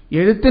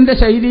 എഴുത്തിന്റെ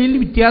ശൈലിയിൽ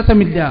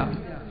വ്യത്യാസമില്ല,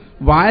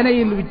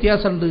 വായനയിൽ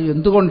വ്യത്യാസമുണ്ട്.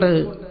 എന്തുകൊണ്ട്?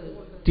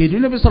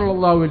 തിരുനബി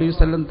സല്ലല്ലാഹു അലൈഹി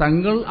വസല്ലം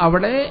തങ്ങൾ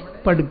അവിടെ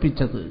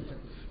പഠിപ്പിച്ചത്,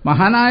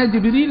 മഹാനായ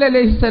ജിബ്രീൽ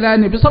അലൈഹിസ്സലാം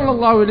നബി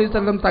സല്ലല്ലാഹു അലൈഹി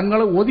വസല്ലം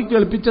തങ്ങളെ ഓതി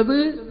കേൾപ്പിച്ചത്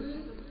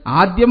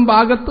ആദ്യം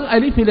ഭാഗത്ത്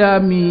അലിഫ്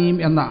ലാം മീം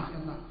എന്ന,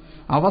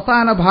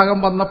 അവസാന ഭാഗം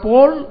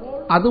വന്നപ്പോൾ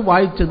അത്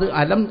വായിച്ചത്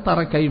അലം തറ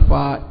കൈഫ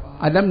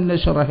അലം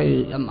നശ്റഹ്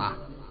എന്ന.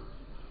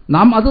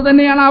 നാം അത്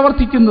തന്നെയാണ്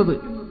ആവർത്തിക്കുന്നത്.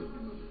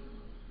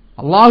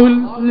 അള്ളാഹുവിൽ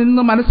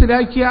നിന്ന്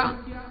മനസ്സിലാക്കിയ,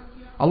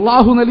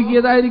 അള്ളാഹു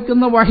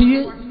നൽകിയതായിരിക്കുന്ന വഹ്യ്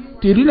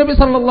തിരുനബി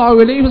സല്ലല്ലാഹു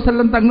അലൈഹി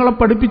വസല്ലം തങ്ങളെ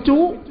പഠിപ്പിച്ചു.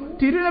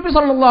 തിരുനബി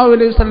സല്ലല്ലാഹു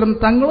അലൈഹി വസല്ലം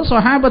തങ്ങൾ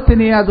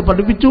സ്വഹാബത്തിനെ അത്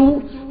പഠിപ്പിച്ചു.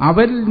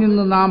 അവരിൽ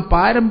നിന്ന് നാം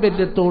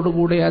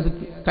പാരമ്പര്യത്തോടുകൂടെ അത്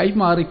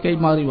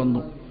കൈമാറി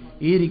വന്നു.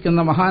 ഈ ഇരിക്കുന്ന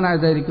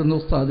മഹാനായതായിരിക്കുന്ന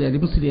ഉസ്താദ് അലി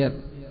മുസ്ലിയാർ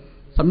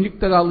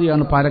സംയുക്ത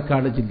ഖാദിയാണ്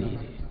പാലക്കാട്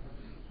ജില്ലയിൽ.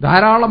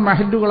 ധാരാളം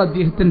മഹല്ലുകൾ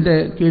അദ്ദേഹത്തിന്റെ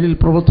കീഴിൽ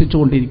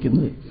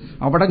പ്രവർത്തിച്ചുകൊണ്ടിരിക്കുന്നത്.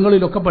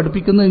 അവിടങ്ങളിലൊക്കെ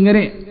പഠിപ്പിക്കുന്നത്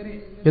ഇങ്ങനെ.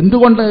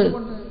 എന്തുകൊണ്ട്?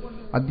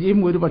 അദ്ദേഹം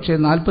ഒരുപക്ഷെ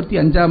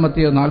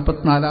 45-ാമത്തെയോ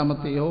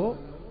 44-ാമത്തെയോ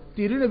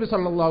തിരുനബി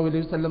സല്ലല്ലാഹു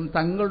അലൈഹി വസല്ലം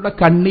തങ്ങളുടെ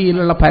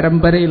കണ്ണിയിലുള്ള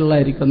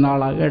പരമ്പരയിലുള്ളായിരിക്കുന്ന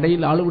ആളാണ്.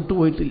 ഇടയിൽ ആൾ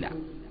വിട്ടുപോയിട്ടില്ല.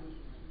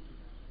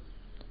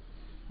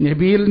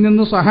 നബിയിൽ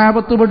നിന്ന്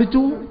സഹാബത്ത്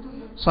പഠിച്ചു,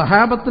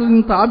 സഹാബത്തിൽ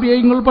നിന്ന്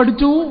താബിഈങ്ങൾ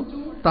പഠിച്ചു,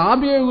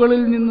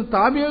 താബിഈകളിൽ നിന്ന്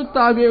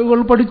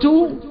താബികൾ പഠിച്ചു.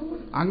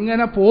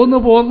 അങ്ങനെ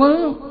പോന്ന്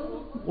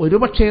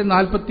ഒരുപക്ഷെ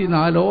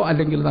 44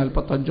 അല്ലെങ്കിൽ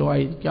 45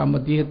 ആയിരിക്കാം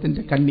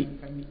അദ്ദേഹത്തിന്റെ കണ്ണി.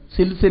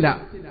 സിൽസില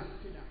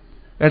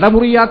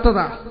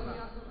ഇടമുറിയാത്തതാ.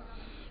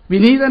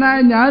 വിനീതനായ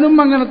ഞാനും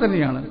അങ്ങനെ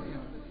തന്നെയാണ്.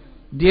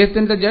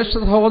 അദ്ദേഹത്തിന്റെ ജ്യേഷ്ഠ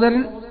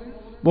സഹോദരൻ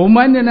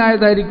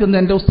ബഹുമാന്യനായതായിരിക്കുന്ന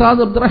എന്റെ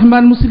ഉസ്താദ്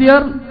അബ്ദുറഹ്മാൻ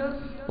മുസ്ലിയാർ,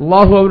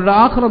 അള്ളാഹു അവരുടെ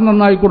ആഖിറത്ത്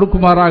നന്നായി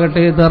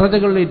കൊടുക്കുമാറാകട്ടെ,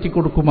 ദറജകൾ ഏറ്റി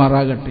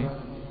കൊടുക്കുമാറാകട്ടെ.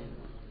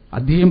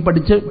 അദ്ദേഹം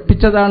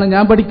പഠിപ്പിച്ചതാണ്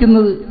ഞാൻ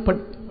പഠിക്കുന്നത്.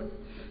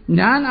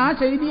 ഞാൻ ആ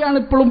ശൈലിയാണ്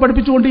ഇപ്പോഴും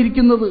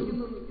പഠിപ്പിച്ചുകൊണ്ടിരിക്കുന്നത്.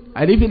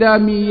 അലിഫ് ലാം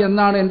മീം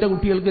എന്നാണ് എന്റെ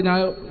കുട്ടികൾക്ക് ഞാൻ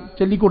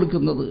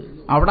ചൊല്ലിക്കൊടുക്കുന്നത്.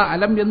 അവിടെ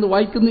അലം എന്ന്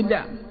വായിക്കുന്നില്ല.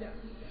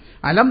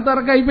 അലം തറ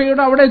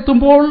കൈഫയുടെ അവിടെ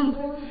എത്തുമ്പോൾ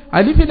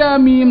അലിഫ് ലാം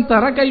മീം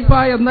തറ കൈഫ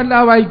എന്നല്ല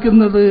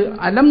വായിക്കുന്നത്,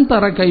 അലം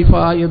തറ കൈഫ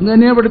എന്ന്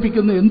തന്നെയാണ്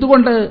പഠിപ്പിക്കുന്നത്.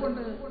 എന്തുകൊണ്ട്?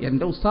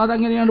 എന്റെ ഉസ്താദ്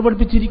അങ്ങനെയാണ്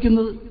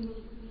പഠിപ്പിച്ചിരിക്കുന്നത്.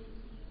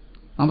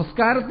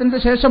 നമസ്കാരത്തിന്റെ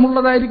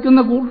ശേഷമുള്ളതായിരിക്കുന്ന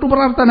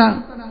കൂട്ടുപ്രാർത്ഥന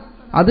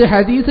അത്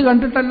ഹദീസ്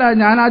കണ്ടിട്ടല്ല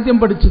ഞാൻ ആദ്യം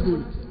പഠിച്ചത്.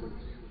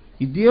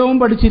 ഇദ്ദേഹവും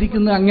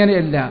പഠിച്ചിരിക്കുന്നത്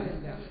അങ്ങനെയല്ല,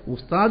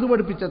 ഉസ്താദ്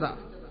പഠിപ്പിച്ചതാ.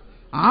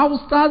 ആ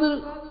ഉസ്താദ്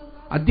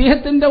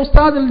അദ്ദേഹത്തിന്റെ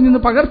ഉസ്താദിൽ നിന്ന്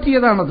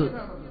പകർത്തിയതാണത്.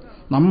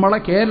 നമ്മളെ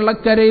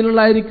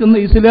കേരളക്കരയിലുള്ളായിരിക്കുന്ന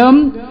ഇസ്ലാം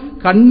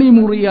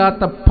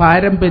കണ്ണിമുറിയാത്ത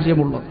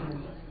പാരമ്പര്യമുള്ളതാണ്.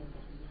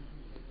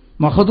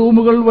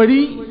 മഖദൂമുകൾ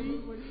വഴി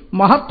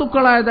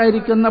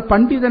മഹത്തുക്കളായതായിരിക്കുന്ന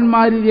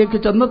പണ്ഡിതന്മാരിലേക്ക്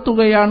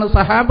ചെന്നെത്തുകയാണ്,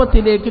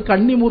 സഹാബത്തിലേക്ക്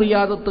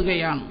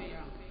കണ്ണിമുറിയാതെത്തുകയാണ്.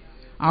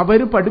 അവർ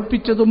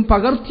പഠിപ്പിച്ചതും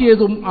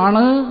പകർത്തിയതും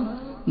ആണ്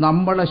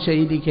നമ്മളെ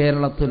ശൈലി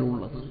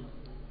കേരളത്തിലുള്ളത്.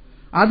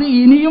 അത്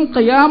ഇനിയും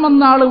ഖിയാമത്ത്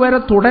നാൾ വരെ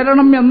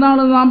തുടരണം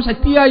എന്നാണ് നാം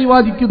ശക്തിയായി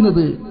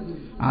വാദിക്കുന്നത്.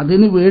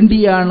 അതിനു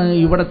വേണ്ടിയാണ്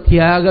ഇവിടെ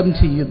ത്യാഗം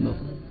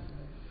ചെയ്യുന്നത്.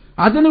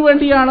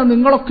 അതിനുവേണ്ടിയാണ്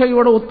നിങ്ങളൊക്കെ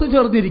ഇവിടെ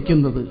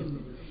ഒത്തുചേർന്നിരിക്കുന്നത്.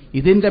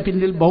 ഇതിന്റെ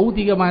പിന്നിൽ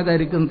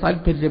ഭൗതികമായതായിരിക്കുന്ന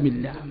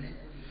താല്പര്യമില്ല.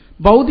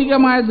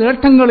 ഭൗതികമായ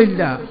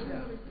നേട്ടങ്ങളില്ല.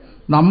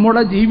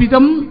 നമ്മുടെ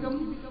ജീവിതം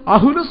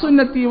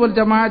അഹ്ലുസുന്നത്തി വൽ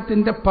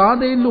ജമാഅത്തിന്റെ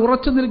പാതയിൽ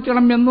ഉറച്ചു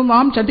നിൽക്കണമെന്ന്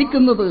നാം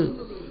ശഠിക്കുന്നത്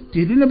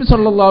തിരുനബി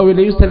സല്ലല്ലാഹു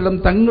അലൈഹി വസല്ലം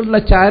തങ്ങളുടെ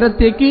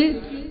ചാരത്തേക്ക്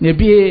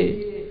നബിയെ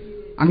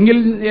അങ്ങിൽ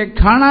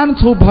കാണാൻ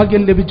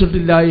സൗഭാഗ്യം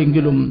ലഭിച്ചിട്ടില്ല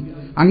എങ്കിലും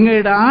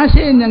അങ്ങയുടെ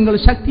ആശയം ഞങ്ങൾ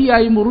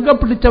ശക്തിയായി മുറുകെ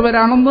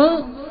പിടിച്ചവരാണെന്ന്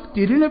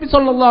തിരുനബി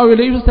സല്ലല്ലാഹു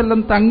അലൈഹി വസല്ലം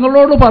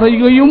തങ്ങളോട്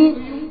പറയുകയും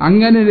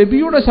അങ്ങനെ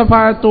നബിയുടെ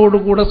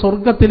ശഫാഅത്തോടുകൂടെ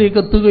സ്വർഗത്തിലേക്ക്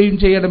എത്തുകയും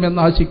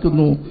ചെയ്യണമെന്ന്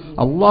ആശിക്കുന്നു.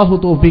 അല്ലാഹു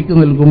തൗഫീഖ്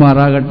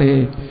നൽകുമാറാകട്ടെ.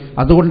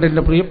 അതുകൊണ്ട്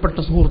എൻ്റെ പ്രിയപ്പെട്ട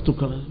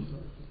സുഹൃത്തുക്കൾ,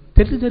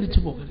 തെറ്റിദ്ധരിച്ചു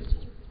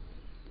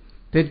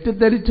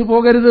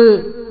പോകരുത്.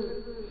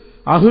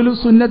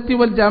 അഹ്ലുസുന്നത്തി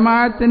വൽ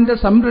ജമാഅത്തിന്റെ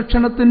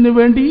സംരക്ഷണത്തിന്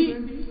വേണ്ടി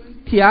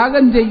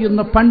ത്യാഗം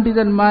ചെയ്യുന്ന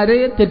പണ്ഡിതന്മാരെ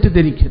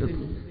തെറ്റിദ്ധരിക്കരുത്.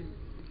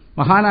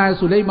 മഹാനായ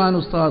സുലൈമാൻ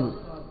ഉസ്താദ്,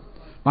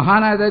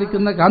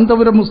 മഹാനായതായിരിക്കുന്ന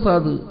കാന്തപുരം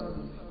ഉസ്താദ്,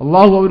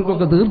 അള്ളാഹു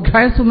അവർക്കൊക്കെ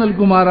ദീർഘായുസ്സ്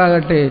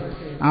നൽകുമാറാകട്ടെ.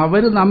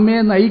 അവർ നമ്മെ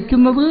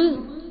നയിക്കുന്നത്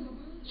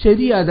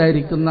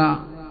ശരിയാതായിരിക്കുന്ന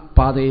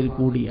പാതയിൽ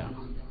കൂടിയാണ്.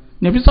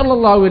 നബി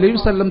സല്ലല്ലാഹു അലൈഹി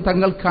വസല്ലം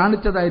തങ്ങൾ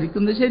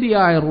കാണിച്ചതായിരിക്കുന്ന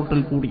ശരിയായ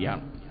റൂട്ടിൽ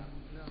കൂടിയാണ്.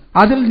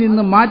 അതിൽ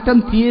നിന്ന് മാറ്റം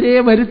തീരെ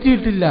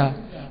വരുത്തിയിട്ടില്ല,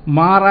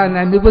 മാറാൻ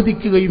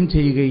അനുവദിക്കുകയും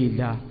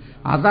ചെയ്യുകയില്ല.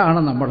 അതാണ്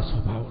നമ്മുടെ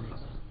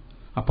സ്വഭാവമുള്ളത്.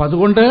 അപ്പം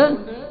അതുകൊണ്ട്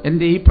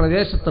എൻ്റെ ഈ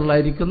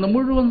പ്രദേശത്തുള്ളായിരിക്കുന്ന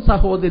മുഴുവൻ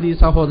സഹോദരീ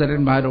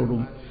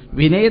സഹോദരന്മാരോടും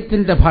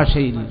വിനയത്തിൻ്റെ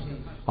ഭാഷയിൽ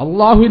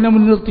അള്ളാഹുവിനെ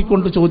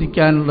മുൻനിർത്തിക്കൊണ്ട്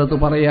ചോദിക്കാനുള്ളത്,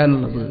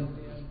 പറയാനുള്ളത്,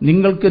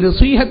 നിങ്ങൾക്ക്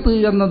നസീഹത്ത്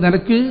എന്ന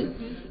നിലക്ക്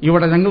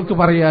ഇവിടെ ഞങ്ങൾക്ക്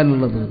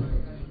പറയാനുള്ളത്,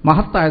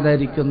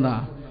 മഹത്തായതായിരിക്കുന്ന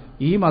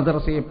ഈ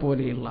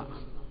മദ്രസയെപ്പോലെയുള്ള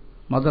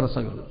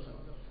മദ്രസകൾ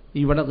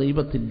ഇവിടെ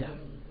ഗീബത്തില്ല,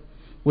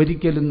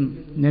 ഒരിക്കലും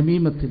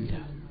നമീമത്തില്ല,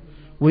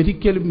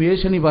 ഒരിക്കലും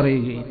ഏഷണി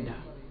പറയുകയില്ല,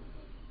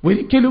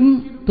 ഒരിക്കലും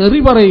തെറി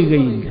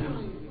പറയുകയില്ല.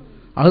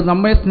 അത്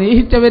നമ്മെ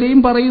സ്നേഹിച്ചവരെയും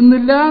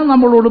പറയുന്നില്ല,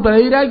 നമ്മളോട്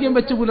വൈരാഗ്യം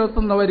വെച്ച്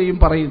പുലർത്തുന്നവരെയും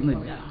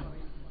പറയുന്നില്ല.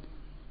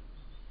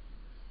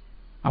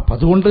 അപ്പം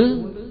അതുകൊണ്ട്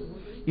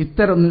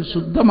ഇത്തരം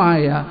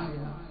ശുദ്ധമായ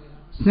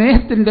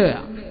സ്നേഹത്തിൻ്റെ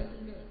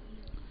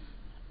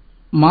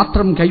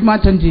മാത്രം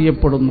കൈമാറ്റം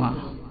ചെയ്യപ്പെടുന്ന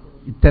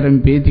ഇത്തരം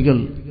വേദികൾ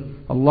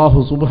അല്ലാഹു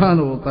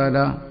സുബ്ഹാനഹു വ തആല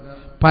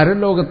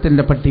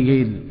പരലോകത്തിൻ്റെ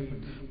പട്ടികയിൽ,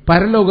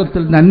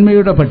 പരലോകത്തിൽ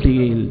നന്മയുടെ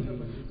പട്ടികയിൽ,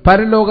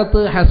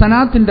 പരലോകത്ത്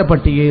ഹസനാത്തിന്റെ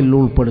പട്ടികയിൽ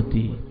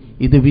ഉൾപ്പെടുത്തി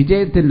ഇത്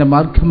വിജയത്തിന്റെ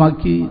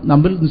മാർഗമാക്കി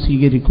നമ്മിൽ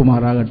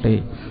സ്വീകരിക്കുമാറാകട്ടെ.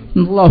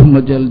 അല്ലാഹുമ്മ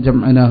ജൽ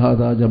ജംഅനാ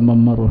ഹാദാ ജംഅൻ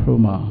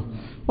മർഹൂമാ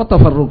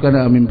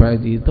വതഫറഖനാ മിൻ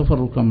ബഅദി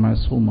തഫറഖൻ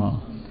മഅസൂമാ.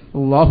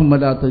 اللهم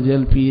لا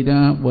تجعل فينا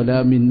ولا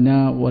منا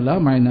ولا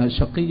معنا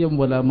شقيا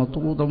ولا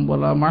مطرودا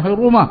ولا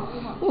محروما.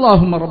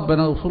 اللهم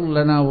ربنا اغفر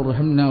لنا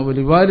وارحمنا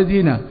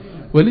ولوالدينا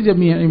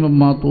ولجميع من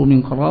ماتوا من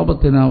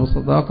قرابتنا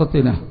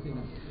وصداقتنا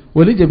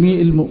ولجميع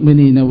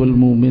المؤمنين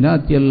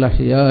والمؤمنات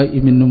الأحياء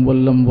منهم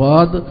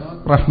والأموات.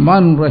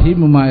 റഹ്മാൻ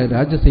റഹീമുമായ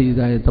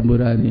രാജസയ്യിദായ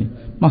തമ്പുരാനെ,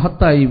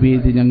 മഹത്തായി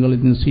വേദി ഞങ്ങളിൽ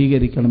നിന്ന്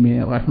സ്വീകരിക്കണമേ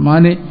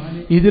റഹ്മാനെ.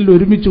 ഇതിൽ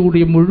ഒരുമിച്ച്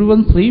കൂടിയ മുഴുവൻ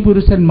സ്ത്രീ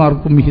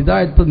പുരുഷന്മാർക്കും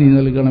ഹിദായത്ത് നീ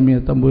നൽകണമേ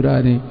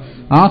തമ്പുരാനെ.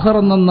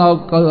 ആഖിറം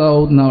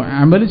നന്നാക്കാവുന്ന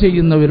അമൽ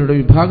ചെയ്യുന്നവരുടെ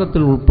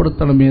വിഭാഗത്തിൽ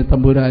ഉൾപ്പെടുത്തണമേ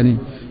തമ്പുരാനെ.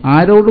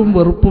 ആരോടും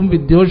വെറുപ്പും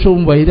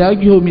വിദ്വേഷവും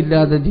വൈരാഗ്യവും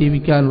ഇല്ലാതെ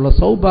ജീവിക്കാനുള്ള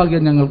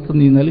സൗഭാഗ്യം ഞങ്ങൾക്ക്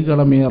നീ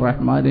നൽകണമേ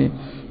റഹ്മാനെ.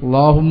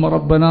 اللهم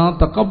ربنا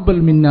تقبل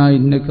منا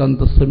إنك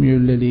أنت السميع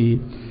العليم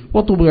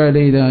وتب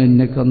علينا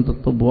إنك أنت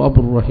التواب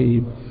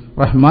الرحيم.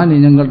 റഹ്മാനെ,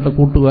 ഞങ്ങളുടെ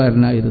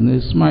കൂട്ടുകാരനായിരുന്നു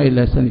ഇസ്മായിൽ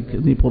ഹസനിക്ക്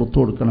നീ പുറത്തു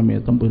കൊടുക്കണമേ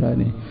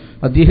തമ്പുരാനെ.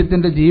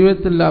 അദ്ദേഹത്തിൻ്റെ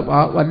ജീവിതത്തിൽ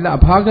വല്ല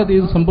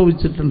അപാകതയും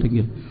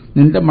സംഭവിച്ചിട്ടുണ്ടെങ്കിൽ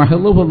നിന്റെ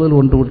മഹള് ഫളൽ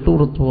കൊണ്ട്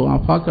വിട്ടുപുറത്തു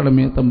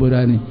ആഫാക്കണമേ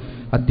തമ്പുരാനെ.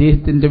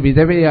 അദ്ദേഹത്തിൻ്റെ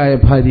വിധവയായ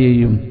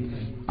ഭാര്യയെയും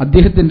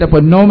അദ്ദേഹത്തിൻ്റെ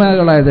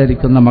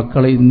പൊന്നോമനകളായതായിരിക്കുന്ന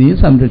മക്കളെയും നീ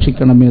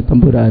സംരക്ഷിക്കണമേ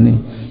തമ്പുരാനെ.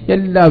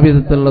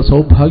 എല്ലാവിധത്തിലുള്ള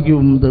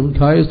സൗഭാഗ്യവും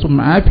ദീർഘായുസ്സും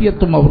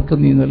ആഫിയത്തും അവർക്ക്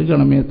നീ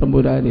നൽകണമേ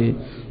തമ്പുരാനെ.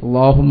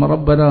 അല്ലാഹുമ്മ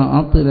റബ്ബനാ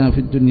ആതിനാ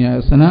ഫിദ്ദുനിയാ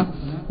ഹസന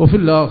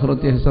വഫിൽ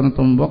ആഖിറതി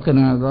ഹസനതൻ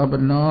വഖിനാ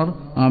അദാബന്നാർ.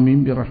 ആമീൻ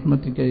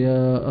ബിറഹ്മതിക യാ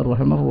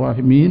അർഹമർ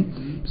റഹീമീൻ.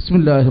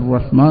 ബിസ്മില്ലാഹിർ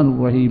റഹ്മാനിർ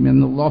റഹീം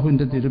എന്ന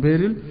അല്ലാഹുവിൻ്റെ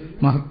തിരുപേരിൽ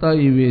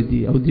മഹത്തായി വേദി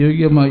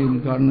ഔദ്യോഗികമായി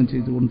ഉദ്ഘാടനം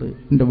ചെയ്തുകൊണ്ട്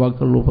എൻ്റെ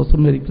വാക്കുകൾ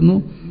ഉപസംഹരിക്കുന്നു.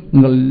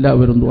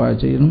 നിങ്ങളെല്ലാവരും ദുആ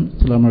ചെയ്യണം.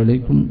 അസ്സലാമു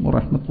അലൈക്കും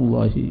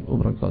വറഹ്മത്തുള്ളാഹി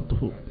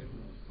വബറകാതുഹു.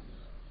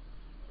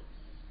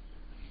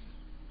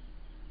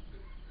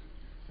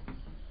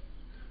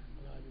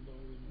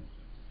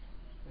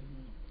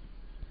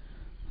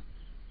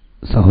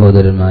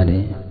 സഹോദരന്മാരെ,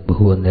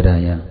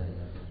 ബഹുവന്ദരായ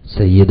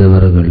സയ്യിദ്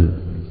അവറുകൾ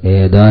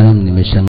ഏതാനും നിമിഷങ്ങൾ